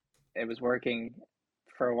 and it was working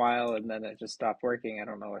for a while, and then it just stopped working. I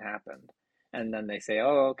don't know what happened." And then they say,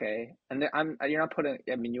 "Oh, okay." And you're not putting.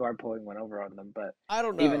 I mean, you are pulling one over on them, but I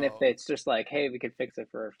don't even if know. it's just like, "Hey, we could fix it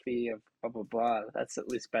for a fee of blah blah blah," that's at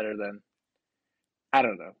least better than I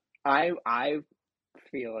don't know. I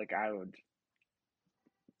feel like I would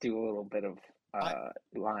do a little bit of I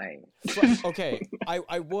lying. okay,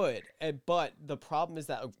 I would, but the problem is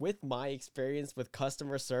that with my experience with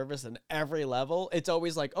customer service and every level, it's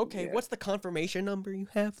always like, okay, Yeah, what's the confirmation number you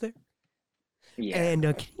have there? yeah, And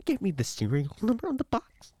can you give me the serial number on the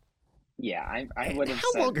box? yeah. I And would have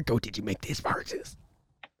how said, long ago did you make this purchase?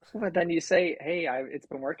 but then you say, "Hey, it's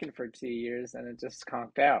been working for 2 years and it just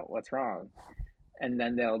conked out. What's wrong?" And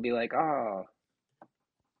then they'll be like, "Oh,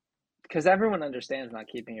 because everyone understands not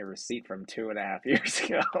keeping a receipt from 2.5 years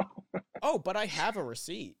ago." Oh, but I have a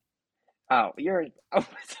receipt. Oh,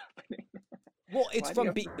 what's happening? Well, it's Why do you from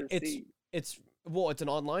have B. a receipt? It's well, it's an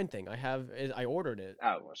online thing. I ordered it.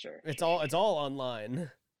 Oh, well, sure, It's sure, all sure. it's all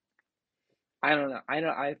online. I don't know.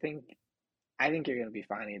 I think you're gonna be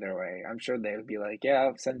fine either way. I'm sure they would be like,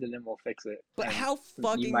 "Yeah, send it in, we'll fix it," But and how you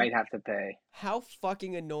fucking might have to pay. how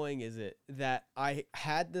fucking annoying is it that I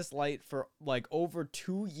had this light for like over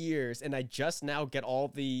 2 years and I just now get all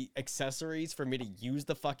the accessories for me to use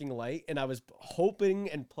the fucking light and I was hoping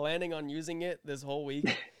and planning on using it this whole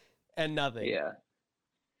week and nothing. Yeah.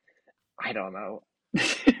 I don't know. Why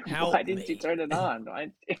Help didn't you me. turn it on?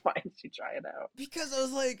 Why didn't you try it out? Because I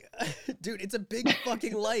was like, dude, it's a big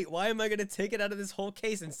fucking light. Why am I gonna take it out of this whole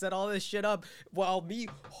case and set all this shit up while me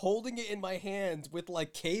holding it in my hands with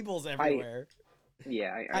like cables I everywhere?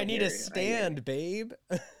 yeah, I I need a hear you. I hear stand, babe.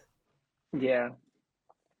 you. Yeah,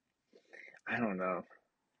 I don't know.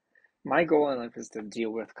 My goal in life is to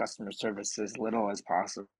deal with customer service as little as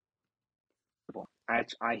possible.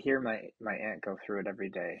 I hear my aunt go through it every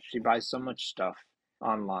day. She buys so much stuff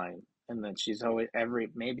online, and then she's always every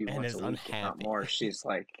maybe And once is a week, if not unhappy. more. She's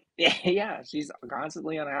like, yeah, she's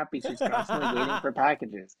constantly unhappy. She's constantly waiting for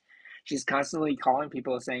packages. She's constantly calling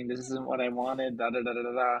people saying this isn't what I wanted. Da da da da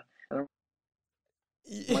da. And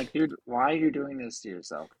I'm like, dude, why are you doing this to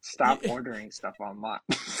yourself? Stop you, ordering stuff online.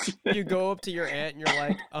 you go up to your aunt and you're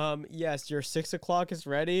like, yes, your 6 o'clock is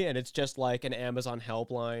ready, and it's just like an Amazon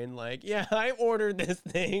helpline, like, yeah, I ordered this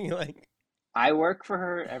thing. Like, I work for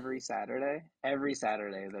her every Saturday. Every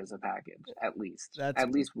Saturday, there's a package, that's at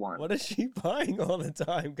least one. what is she buying all the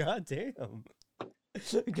time? God damn.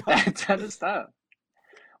 God That damn. ton of stuff.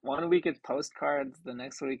 One week it's postcards, the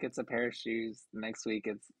next week it's a pair of shoes, the next week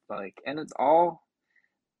it's like, and it's all.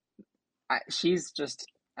 She's just.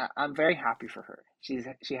 I'm very happy for her. She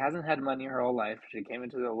hasn't had money her whole life. She came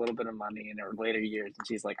into a little bit of money in her later years, and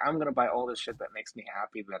she's like, I'm gonna buy all the shit that makes me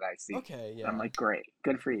happy that I see. Okay, And I'm yeah. like, great,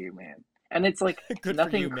 good for you, man. And it's like Good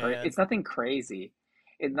for you, It's man. nothing crazy.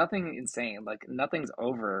 It's nothing insane. Like nothing's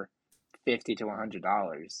over $50 to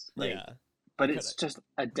 $100. Like, Yeah. I but could. it's just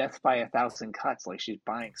a death by 1,000 cuts. Like she's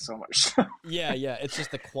buying so much stuff. Yeah, yeah. It's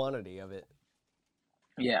just the quantity of it.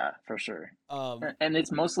 Yeah, for sure. Um, And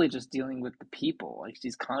it's mostly just dealing with the people. Like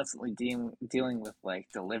she's constantly dealing with like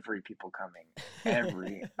delivery people coming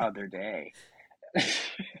every other day. And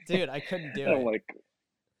dude, I couldn't do I'm it. like,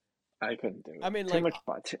 I couldn't do I it. mean, Too like, much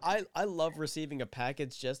butt. I love receiving a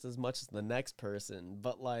package just as much as the next person,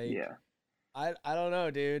 but like, Yeah. I don't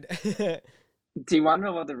know, dude. Do you want to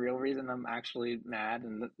know what the real reason I'm actually mad?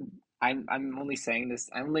 And I'm only saying this.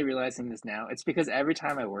 I'm only realizing this now. It's because every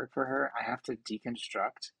time I work for her, I have to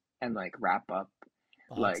deconstruct and like wrap up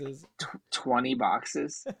like Boxes. 20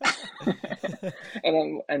 boxes.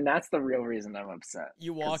 And that's the real reason I'm upset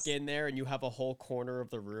You walk because in there and you have a whole corner of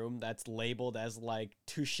the room that's labeled as like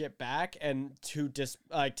to ship back and to just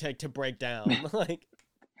like to break down. Like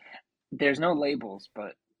there's no labels,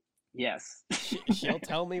 but yes. she'll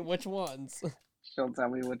tell me which ones. She'll tell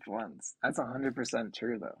me which ones. That's 100%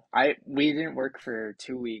 true though. We didn't work for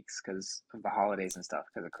 2 weeks because of the holidays and stuff,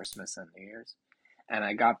 because of Christmas and New Year's. And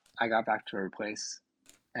I got back to her place,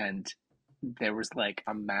 and there was like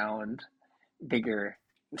a mound bigger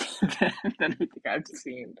than anything I've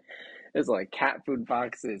seen. There's like cat food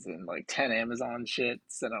boxes and like 10 Amazon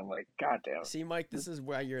shits, and I'm like, God damn. See, Mike, this is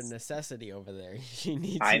where your necessity over there. She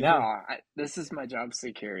needs I know. you. This is my job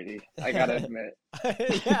security. I gotta admit.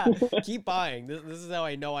 Yeah, keep buying. This is how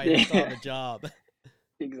I know I still have Yeah, a job.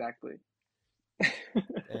 exactly.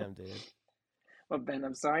 Damn, dude. Well, Ben,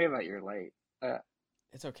 I'm sorry about your late. Uh,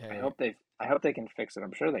 It's I okay. hope they can fix it.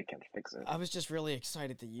 I'm sure they can fix it. I was just really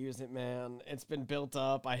excited to use it, man. It's been built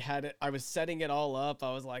up. I had it. I was setting it all up.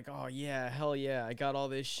 I was like, "Oh yeah, hell yeah! I got all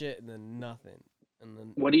this shit," and then nothing. And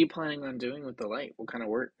then What are you planning on doing with the light? What kind of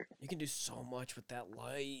work? you can do so much with that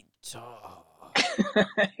light.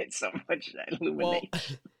 It's so much Well,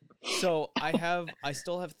 illumination. so I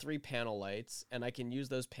still have 3 panel lights, and I can use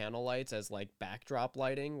those panel lights as like backdrop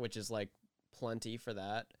lighting, which is like plenty for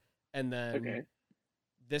that. And then Okay.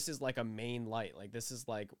 this is like a main light. Like this is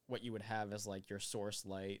like what you would have as like your source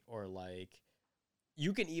light, or like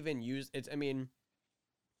you can even use it's. I mean,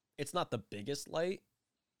 it's not the biggest light.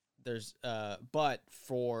 There's but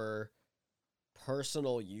for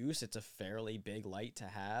personal use, it's a fairly big light to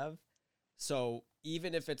have. So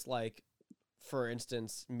even if it's like, for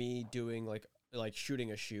instance, me doing like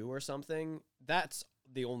shooting a shoe or something, that's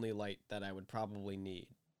the only light that I would probably need.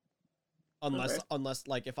 Okay. Unless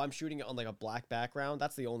like if I'm shooting it on like a black background,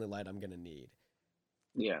 that's the only light I'm gonna need.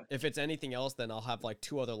 Yeah. If it's anything else, then I'll have like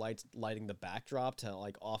 2 other lights lighting the backdrop to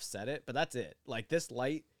like offset it. But that's it. Like this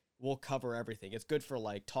light will cover everything. It's good for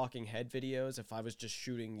like talking head videos. If I was just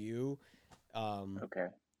shooting you, um, Okay.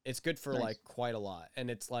 it's good for Nice. like quite a lot. And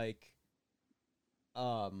it's like,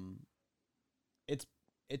 um, it's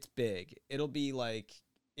it's big. It'll be like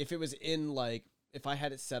if it was in like if I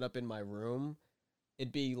had it set up in my room,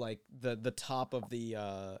 it'd be like the top of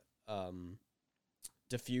the um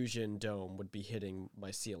diffusion dome would be hitting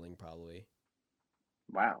my ceiling probably.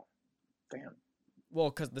 Wow. Damn. Well,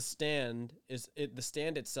 because the stand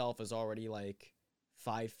itself is already like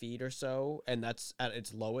 5 feet or so, and that's at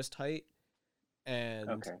its lowest height. And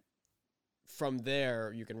Okay. from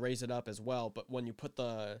there you can raise it up as well. But when you put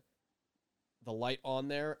the light on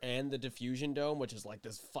there and the diffusion dome, which is like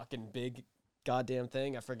this fucking big goddamn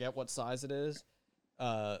thing, I forget what size it is.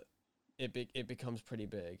 It becomes pretty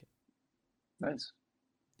big. Nice.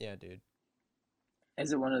 Yeah, dude.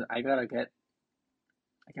 Is it I gotta get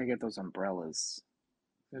those umbrellas.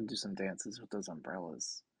 Gotta do some dances with those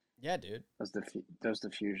umbrellas. Yeah, dude. Those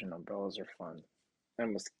diffusion umbrellas are fun. I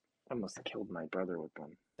almost killed my brother with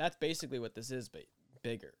them. That's basically what this is, but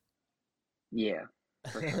bigger. Yeah,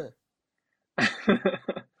 for sure.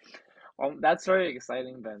 That's very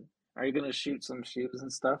exciting, Ben. Are you gonna shoot some shoes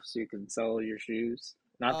and stuff so you can sell your shoes?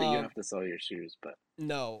 Not that you um, have to sell your shoes, but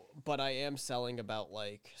no, but I am selling about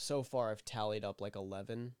like so far I've tallied up like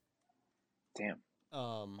 11. damn,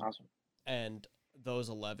 Um, awesome. and those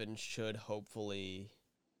 11 should hopefully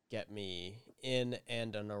get me in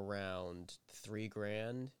and around 3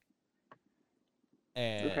 grand.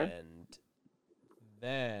 Okay, And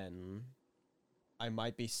then I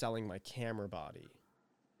might be selling my camera body.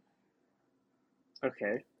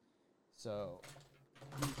 okay. So,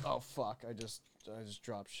 oh fuck, I just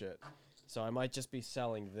dropped shit. So I might just be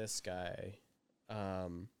selling this guy,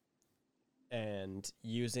 and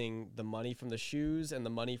using the money from the shoes and the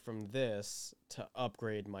money from this to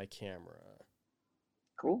upgrade my camera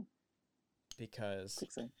Cool. because That's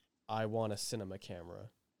exciting. I want a cinema camera,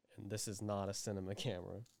 and this is not a cinema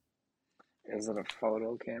camera. Is it a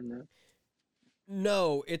photo camera?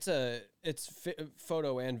 No, it's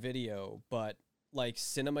photo and video, but like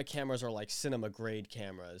cinema cameras are like cinema grade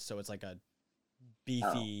cameras, so it's like a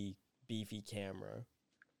Oh, beefy camera.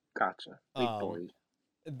 gotcha. Big Um, boy.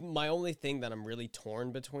 my only thing that I'm really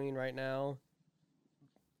torn between right now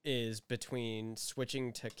is between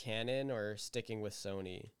switching to Canon or sticking with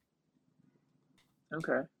Sony.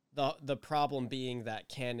 Okay. The problem being that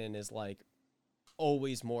Canon is like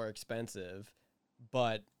always more expensive,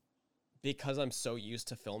 but because I'm so used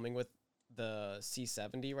to filming with the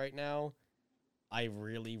C70 right now, I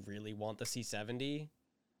really, really want the C70.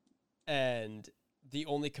 And the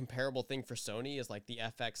only comparable thing for Sony is like the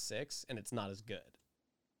FX6, and it's not as good.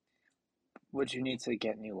 Would you need to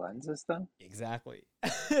get new lenses though? Exactly.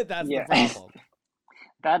 That's the Yeah. problem.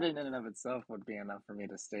 That in and of itself would be enough for me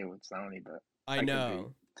to stay with Sony, but I I could be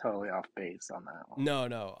know. totally off base on that one.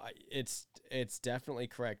 No, it's definitely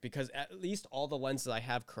correct because at least all the lenses I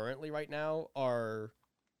have currently right now are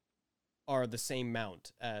the same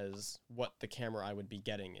mount as what the camera I would be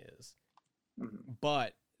getting is. Hmm.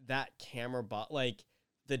 But that camera like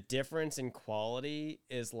the difference in quality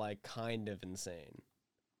is like kind of insane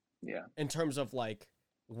Yeah. in terms of like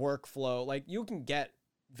workflow. Like you can get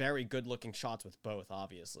very good looking shots with both,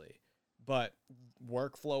 obviously, but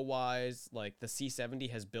workflow wise, like the C70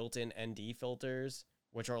 has built-in ND filters,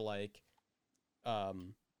 which are like,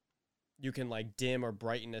 um, you can like dim or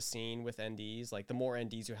brighten a scene with NDs. Like the more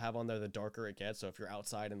NDs you have on there, the darker it gets. So if you're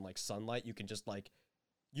outside in like sunlight, you can just like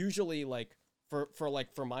usually like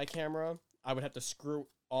for my camera, I would have to screw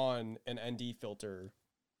on an ND filter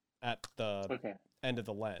at the Okay. end of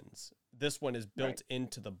the lens. This one is Right. built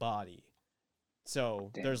into the body.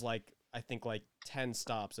 So Damn. there's like I think like 10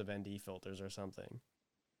 stops of ND filters or something.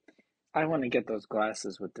 I want to get those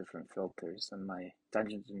glasses with different filters in my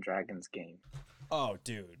Dungeons and Dragons game. Oh,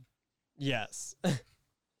 dude. Yes.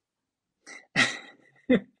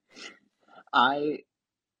 I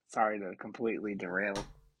sorry to completely derail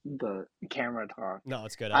the camera talk. No,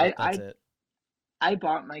 it's good. I That's I it. I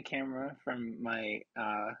bought my camera from my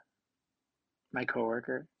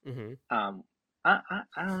coworker. Mhm. Um, I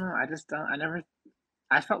don't know. I just don't. I never.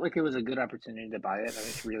 I felt like it was a good opportunity to buy it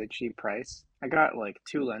at a really cheap price. I got like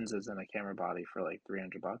two lenses and a camera body for like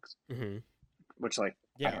 $300, Mhm. which like I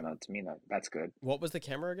Yeah. don't know. To me, that's good. What was the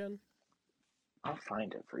camera again? I'll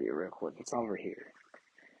find it for you real quick. It's over here.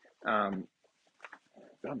 Um,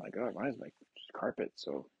 oh my God, why is my carpet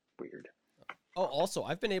so weird? Oh, also,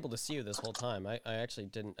 I've been able to see you this whole time. I actually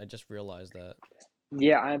didn't. I just realized that.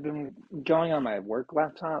 Yeah, I've been going on my work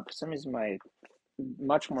laptop. For some reason, my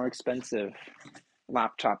much more expensive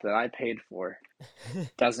laptop that I paid for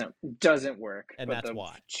doesn't work. And But that's the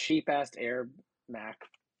why. cheap ass Air Mac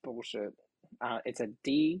bullshit. It's a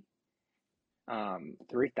D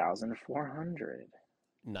 3400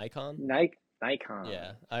 Nikon? Nikon.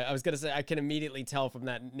 Yeah. I was gonna say I can immediately tell from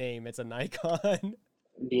that name it's a Nikon.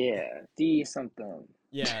 Yeah, D something.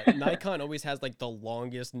 Yeah, Nikon always has like the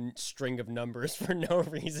longest string of numbers for no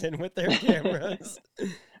reason with their cameras.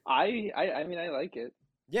 I mean I like it.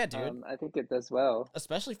 Yeah, dude. I think it does well.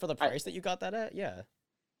 Especially for the I price that you got that at. Yeah.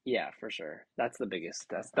 Yeah, for sure. That was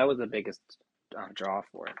the biggest draw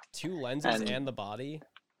for it. Two lenses And and the body.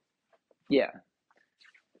 yeah,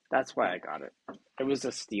 That's why I got it. It was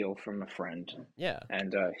a steal from a friend, Yeah.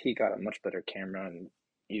 and he got a much better camera and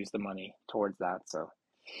used the money towards that. So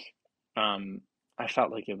um, I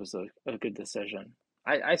felt like it was a good decision.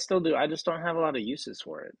 I still do. I just don't have a lot of uses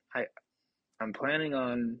for it. I'm planning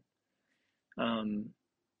on um,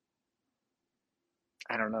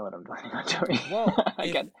 I don't know what I'm planning on doing. Well,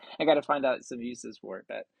 I got I got to find out some uses for it,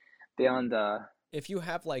 but beyond if you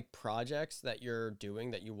have like projects that you're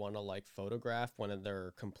doing that you want to like photograph when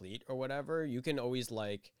they're complete or whatever, you can always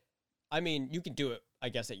like, I mean, you can do it, I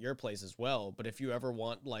guess, at your place as well. But if you ever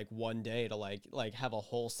want like one day to like have a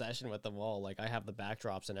whole session with them all, like I have the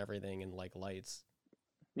backdrops and everything and like lights.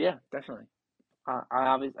 yeah, definitely.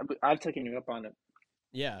 I've taken you up on it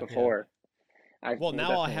Yeah, yeah. before. I Well, will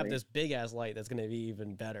now I have definitely. this big ass light that's gonna be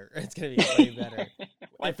even better. It's gonna be way better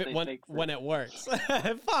Once if it they when fix when it works.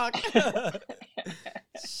 Fuck. it.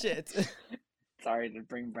 Shit. Sorry to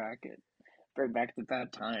bring back the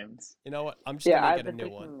bad times. You know what? I'm just Yeah, gonna I've get a been new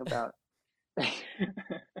one. thinking about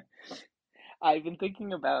I've been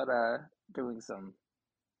thinking about doing some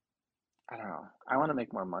I don't know. I want to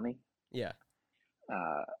make more money. Yeah.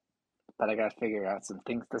 Uh but I gotta figure out some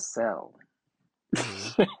things to sell.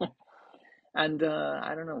 Hmm. And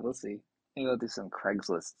I don't know, we'll see. Maybe I'll do some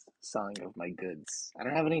Craigslist selling of my goods. I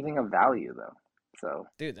don't have anything of value though. So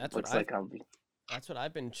Dude, it looks like I'll be that's what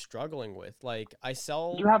I've been struggling with. Like I You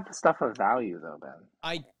sell have the stuff of value though, Ben.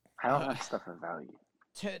 I I don't have stuff of value.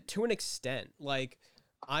 to an extent. Like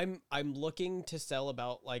I'm looking to sell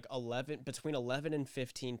about like 11 between 11 and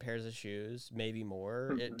 15 pairs of shoes, maybe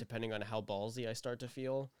more, Hmm. depending on how ballsy I start to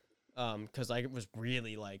feel. Cuz I was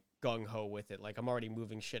really like gung ho with it. Like I'm already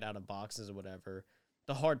moving shit out of boxes or whatever.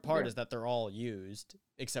 The hard part Yeah. is that they're all used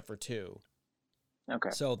except for two. Okay.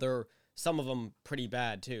 So they're some of them pretty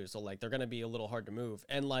bad too. So like they're going to be a little hard to move.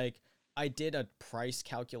 And like I did a price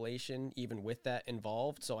calculation even with that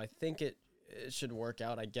involved, so I think it should work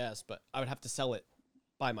out, I guess, but I would have to sell it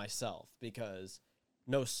by myself because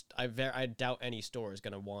I doubt any store is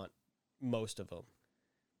going to want most of them.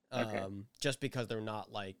 Okay. Just because they're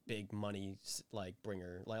not like big money like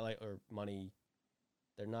bringer like or money,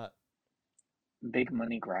 they're not Big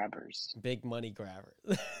money grabbers. big money grabbers.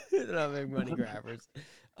 They're not big money grabbers.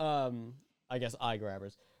 Um, I guess eye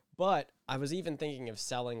grabbers. But I was even thinking of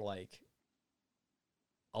selling like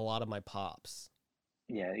a lot of my pops.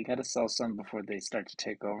 Yeah, you got to sell some before they start to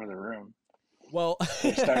take over the room. Well,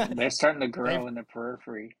 They're starting to they've grow in the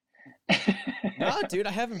periphery. nah, dude.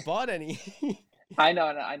 I haven't bought any. I know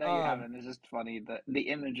you um, haven't. It's just funny the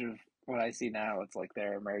image of what I see now. It's like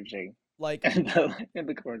they're emerging like in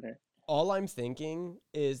the corner. all I'm thinking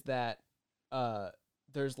is that uh,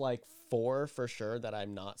 there's like four for sure that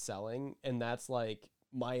I'm not selling, and that's like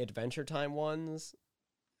my Adventure Time ones,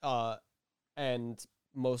 uh, and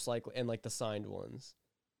most likely and like the signed ones.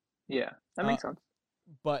 Yeah, that Uh, makes sense.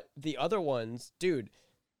 but the other ones, dude.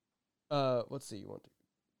 Let's see. You want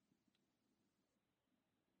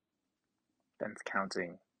Ben's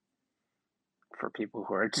counting for people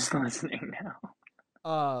who are just listening now.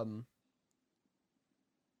 to?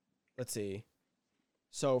 Let's see.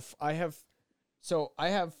 So I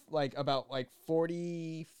have like about like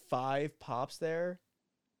 45 pops there.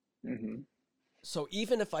 Hmm. So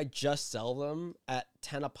even if I just sell them at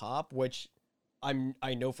 10 a pop, which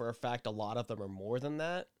I know for a fact a lot of them are more than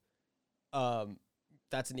that, um,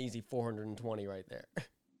 that's an easy 420 right there.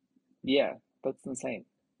 Yeah, that's insane.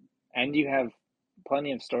 And you have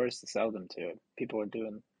plenty of stores to sell them to. People are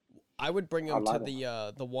doing I would bring a them to lot of.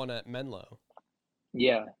 the one at Menlo.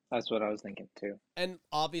 Yeah, that's what I was thinking too. And They're,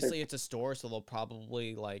 obviously it's a store, so they'll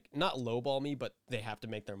probably like not lowball me, but they have to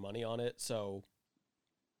make their money on it. So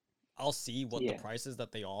I'll see what the yeah, prices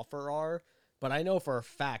that they offer are. But I know for a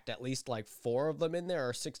fact at least like four of them in there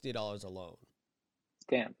are $60 alone.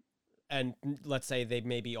 damn. And let's say they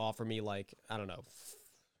maybe offer me like, I don't know,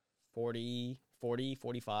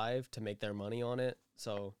 45 to make their money on it.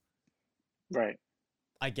 So Right.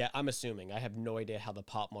 I'm assuming. I have no idea how the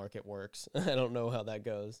pop market works. I don't know how that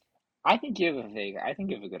goes. I think you have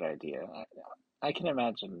a good idea. I can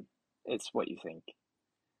imagine it's what you think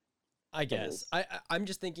I it guess. is. I'm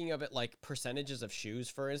just thinking of it like percentages of shoes,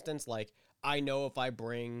 for instance. Like I know if I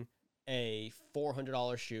bring a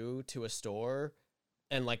 $400 shoe to a store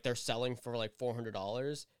and like they're selling for like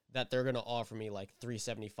 $400, that they're gonna offer me like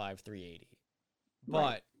 375, 380.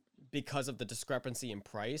 Right. But because of the discrepancy in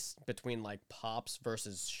price between like pops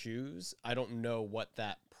versus shoes, I don't know what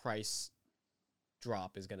that price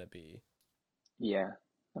drop is gonna be. Yeah,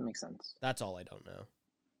 that makes sense. That's all I don't know.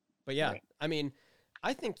 But yeah, Right. I mean,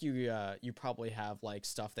 I think you probably have like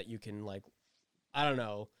stuff that you can like, I don't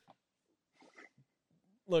know,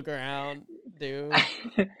 look around, dude.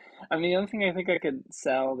 I mean, the only thing I think I could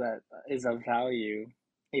sell that is of value,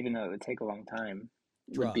 even though it would take a long time,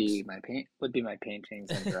 Drugs. would be my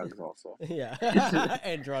paintings and drugs also. Yeah.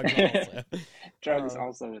 And drugs also. Drugs Uh,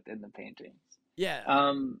 also within the paintings. yeah,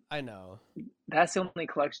 Um, I know. that's the only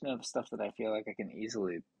collection of stuff that I feel like I can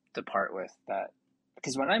easily depart with. That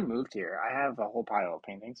because when I moved here, I have a whole pile of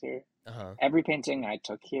paintings here. Uh-huh. Every painting I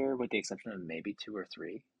took here, with the exception of maybe two or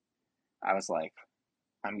three, I was like,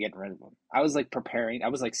 I'm getting rid of them. I was like preparing. I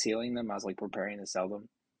was like sealing them. I was like preparing to sell them,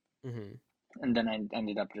 Hmm. and then I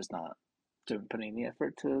ended up just not putting the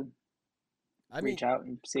effort to I mean, reach out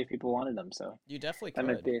and see if people wanted them. So you definitely that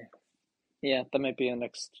might could. be, yeah, that might be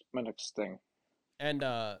my next thing. And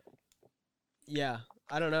yeah,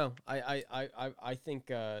 I don't know. I think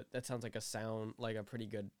that sounds like a pretty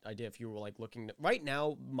good idea if you were like looking to, right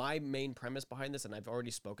now. My main premise behind this, and I've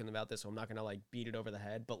already spoken about this, so I'm not gonna like beat it over the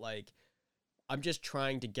head, but like I'm just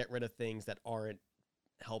trying to get rid of things that aren't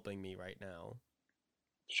helping me right now.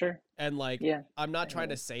 Sure. And like Yeah. I'm not I trying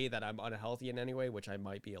to know. say that I'm unhealthy in any way, which I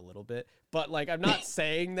might be a little bit, but like I'm not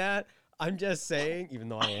saying that. I'm just saying, even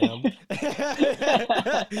though I am,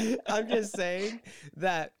 I'm just saying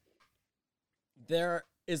that there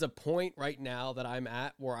is a point right now that I'm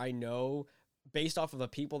at where I know, based off of the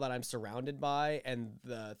people that I'm surrounded by and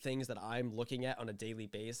the things that I'm looking at on a daily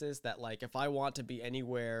basis, that like if I want to be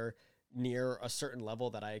anywhere near a certain level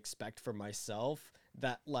that I expect for myself,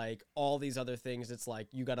 that like all these other things, it's like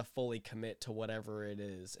you got to fully commit to whatever it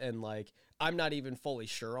is. And like I'm not even fully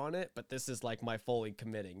sure on it, but this is like my fully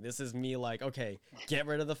committing. This is me like, okay, get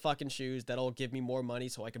rid of the fucking shoes. That'll give me more money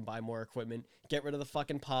so I can buy more equipment. Get rid of the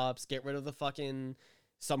fucking pops. Get rid of the fucking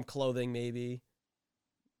some clothing, maybe.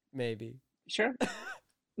 Maybe. Sure.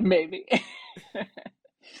 Maybe.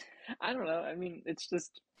 I don't know. I mean, it's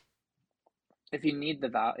just if you need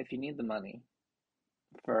the money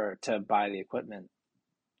for to buy the equipment,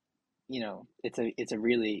 it's a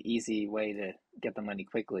really easy way to get the money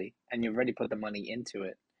quickly, and you've already put the money into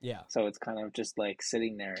it. Yeah. So it's kind of just like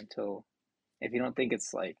sitting there until if you don't think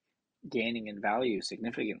it's like gaining in value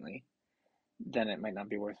significantly, then it might not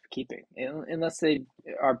be worth keeping. Unless they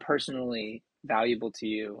are personally valuable to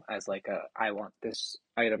you as like I want this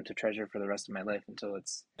item to treasure for the rest of my life until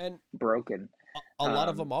it's And broken. a lot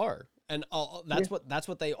of Um, them are. And yeah, that's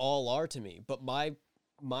what they all are to me. But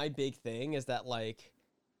my big thing is that like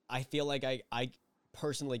I feel like I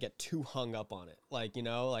personally get too hung up on it. Like,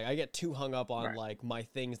 like I get too hung up on right. like my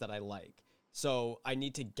things that I like. So I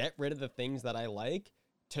need to get rid of the things that I like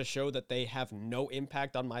to show that they have no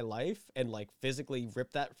impact on my life and like physically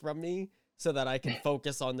rip that from me so that I can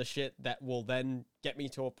focus on the shit that will then get me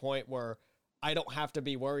to a point where I don't have to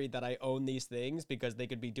be worried that I own these things because they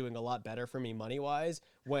could be doing a lot better for me money wise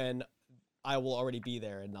when I will already be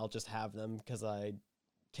there and I'll just have them because I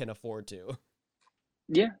can afford to.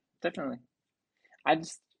 Yeah, definitely. I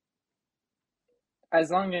just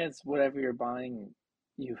as long as whatever you're buying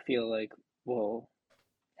you feel like will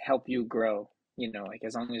help you grow, like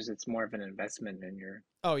as long as it's more of an investment in your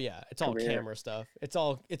Oh yeah, it's all career. camera stuff. It's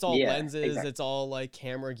all Yeah, lenses, exactly. it's all like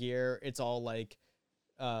camera gear, it's all like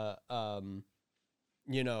uh um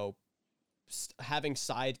you know having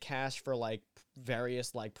side cash for like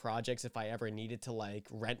various like projects if I ever needed to like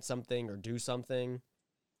rent something or do something.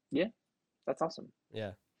 Yeah, that's awesome.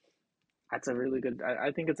 Yeah. That's a really good.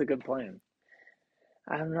 I think it's a good plan.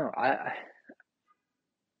 I don't know.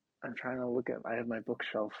 I'm trying to look at. I have my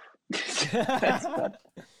bookshelf. That's but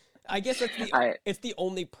I guess I it's the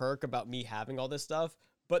only perk about me having all this stuff,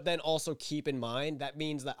 but then also keep in mind that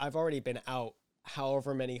means that I've already been out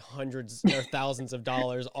however many hundreds or thousands of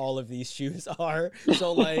dollars all of these shoes are.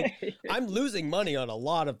 So like I'm losing money on a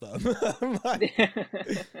lot of them.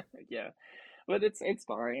 yeah, but it's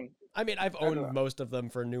fine. I mean, I've I don't owned most of them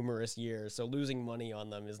for numerous years, so losing money on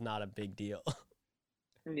them is not a big deal.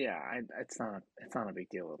 know. Yeah, it's not a big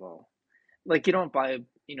deal at all. Like you don't buy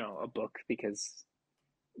a book because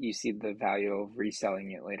you see the value of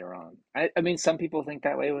reselling it later on. I mean, some people think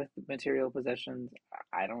that way with material possessions.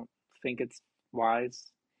 I don't think it's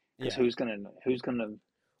wise because Yeah. who's gonna you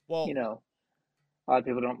Well, know a lot of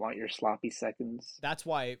people don't want your sloppy seconds. that's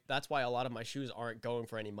why a lot of my shoes aren't going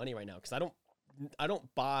for any money right now cuz I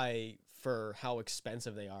don't buy for how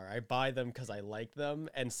expensive they are. I buy them cuz I like them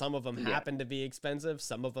and some of them Yeah. happen to be expensive,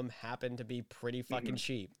 some of them happen to be pretty fucking Hmm.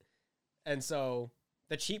 cheap. And so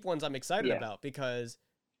the cheap ones I'm excited Yeah. about because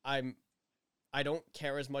I'm I don't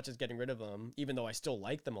care as much as getting rid of them even though I still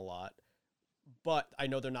like them a lot, but I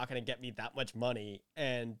know they're not going to get me that much money.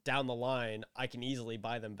 And down the line, I can easily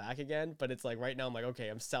buy them back again. But it's like right now, I'm like, okay,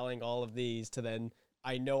 I'm selling all of these to then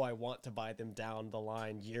I know I want to buy them down the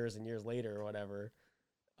line years and years later or whatever.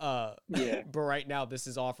 Yeah. But right now, this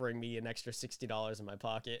is offering me an extra $60 in my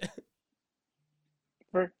pocket.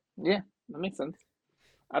 Yeah, that makes sense.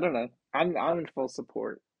 I don't know. I'm in full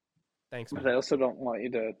support, Thanks, but man. I also don't want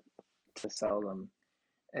you to sell them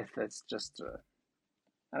if it's just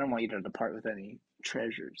I don't want you to depart with any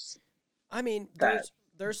treasures I mean, that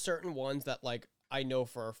there's certain ones that like I know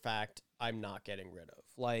for a fact I'm not getting rid of.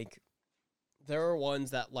 Like there are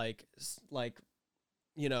ones that like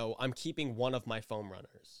I'm keeping one of my foam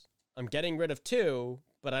runners. I'm getting rid of two,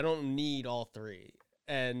 but I don't need all three.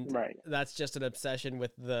 And right. that's just an obsession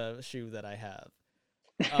with the shoe that I have.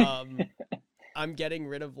 Um I'm getting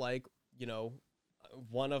rid of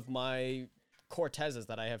one of my Cortezes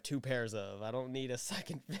that I have two pairs of. I don't need a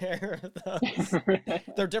second pair of those.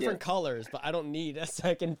 They're Yeah. different colors, but I don't need a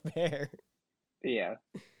second pair. Yeah.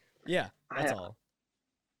 Yeah, that's I all.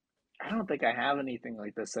 I don't think I have anything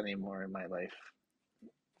like this anymore in my life,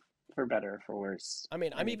 for better or for worse. I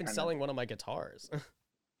mean, I'm Any even kind of selling one of my guitars.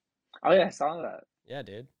 Oh yeah, I saw that. Yeah,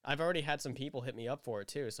 dude. I've already had some people hit me up for it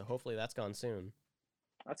too, so hopefully that's gone soon.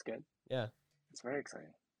 That's good. Yeah, It's very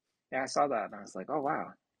exciting. Yeah, I saw that and I was like, oh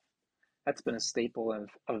wow, that's been a staple of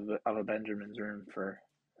a Benjamin's room for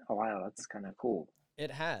a while. That's kind of cool. it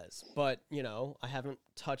has. But, I haven't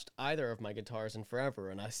touched either of my guitars in forever,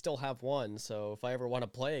 and I still have one, so if I ever want to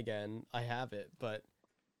play again, I have it. But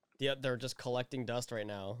they're just collecting dust right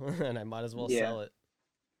now, and I might as well Yeah, sell it.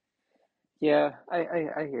 yeah,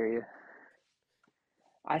 I hear you.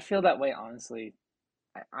 I feel that way honestly.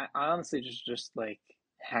 I honestly just like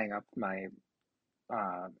hang up my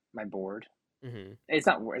board. Hmm. It's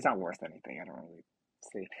not worth anything. I don't really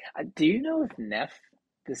see. Do you know if Neff,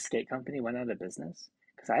 the skate company, went out of business?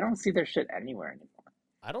 Because I don't see their shit anywhere anymore.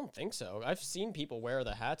 I don't think so. I've seen people wear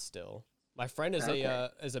the hat still. My friend Okay,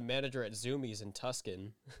 is a manager at Zoomies in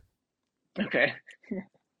Tuscan. okay.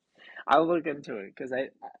 I'll look into it because I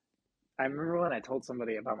remember when I told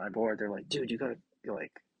somebody about my board, they're like, "Dude, you gotta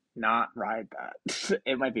like not ride that.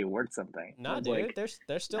 It might be worth something." I Nah, was dude, like,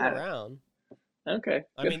 they're still I don't, around. okay,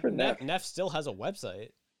 I good mean, for Neff. Neff still has a website.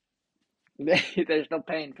 There's no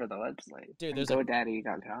paying for the website Dude, and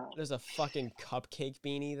GoDaddy.com. there's a fucking cupcake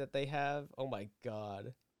beanie that they have. Oh my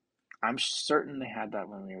god. I'm certain they had that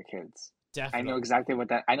when we were kids. Definitely. I know exactly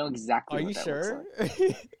Are you what that looks sure?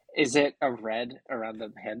 like. Is it a red around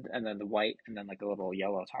the head and then the white and then like a little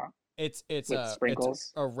yellow top with It's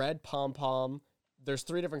sprinkles? a red pom pom. There's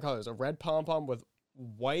three different colors. A red pom pom with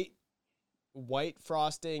white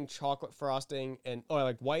frosting, chocolate frosting, and or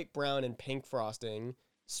like white, brown, and pink frosting.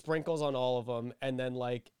 Sprinkles on all of them, and then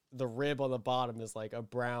like the rib on the bottom is like a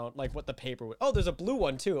brown, like what the paper would. Oh, there's a blue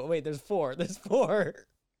one too. Oh wait, there's four. There's four.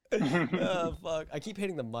 You're Oh fuck! I keep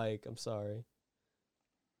hitting the mic. I'm sorry.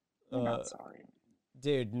 Uh, not sorry.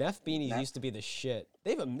 dude, Neff beanies Neff. used to be the shit.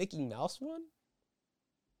 They have a Mickey Mouse one.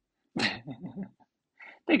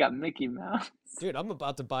 They got Mickey Mouse. Dude, I'm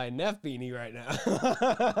about to buy a Neff beanie right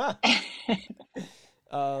now.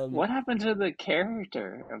 um, What happened to the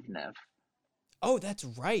character of Neff? oh, that's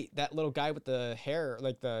right. That little guy with the hair,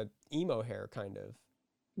 like the emo hair, kind of.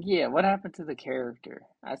 Yeah, what happened to the character?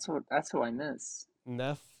 That's who I miss.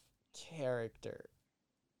 Neff character.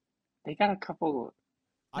 They got a couple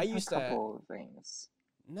I a used to. couple of things.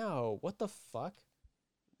 No, what the fuck?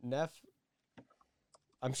 Neff.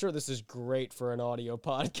 I'm sure this is great for an audio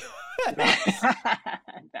podcast.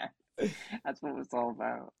 That- That's what it's all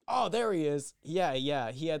about. Oh, there he is. Yeah,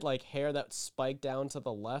 yeah. He had like hair that spiked down to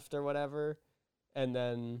the left or whatever, and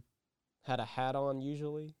then had a hat on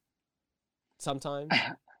usually. Sometimes.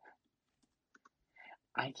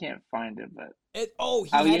 I can't find it, but It. Oh,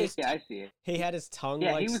 oh yeah, yeah, I see it. he had his tongue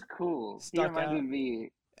Yeah, like he was cool. He stuck reminded out.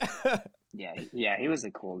 me. Yeah, yeah, he was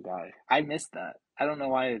a cool guy. I missed that. I don't know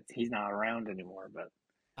why he's not around anymore, but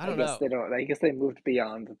I I don't guess know. they don't. I guess they moved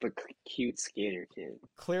beyond the cute skater kid.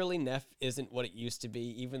 Clearly, Neff isn't what it used to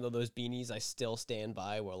be. Even though those beanies I still stand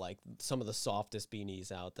by were like some of the softest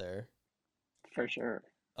beanies out there. For sure.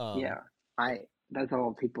 Um, Yeah, I. That's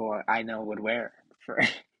all people I know would wear for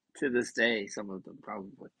to this day. Some of them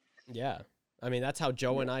probably. yeah. I mean, that's how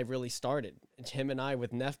Joe Yeah, and I really started. It's him and I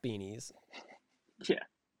with Neff beanies. yeah.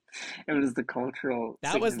 It was the cultural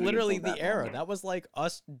That was significance literally of the that era. moment. That was like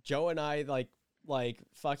us, Joe and I, like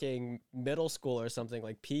fucking middle school or something,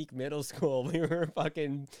 like peak middle school. We were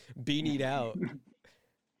fucking beanied out.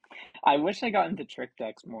 I wish I got into trick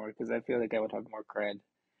decks more because I feel like I would have more cred.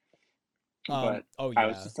 But Oh I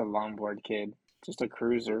was yeah. just a longboard kid, just a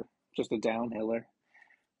cruiser, just a downhiller.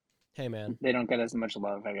 Hey man, They don't get as much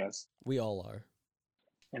love, I guess. we all are.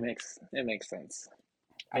 It makes sense.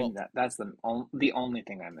 Well, That's the only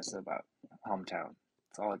thing I miss about hometown.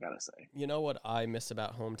 That's all I gotta say. you know what I miss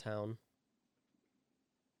about hometown?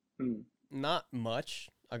 Mm. Not much,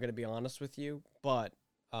 I'm gonna be honest with you, but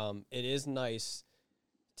it is nice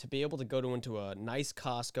to be able to go into a nice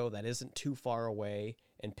Costco that isn't too far away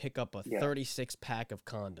and pick up a Yeah. 36 pack of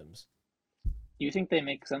condoms. You think they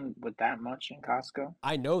make some with that much in Costco?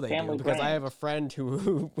 I know they do Family because I have brand. a friend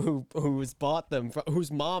who's bought them,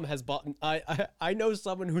 whose mom has bought. I know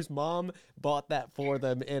someone whose mom bought that for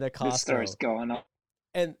them in a This story's Costco, going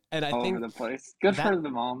and I all over think the place. Good that for the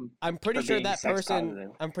mom I'm pretty for sure being that sex person.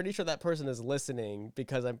 positive. I'm pretty sure that person is listening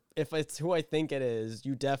because if it's who I think it is,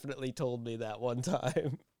 you definitely told me that one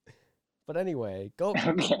time. But anyway,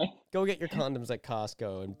 Okay. go get your condoms at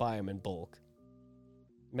Costco and buy them in bulk.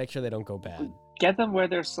 Make sure they don't go bad. Get them where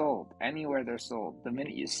they're sold, anywhere they're sold. The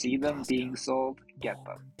minute you see them Costco. being sold, get them.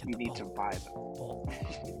 Bulk. Get You the need to bulk. buy them. Bulk.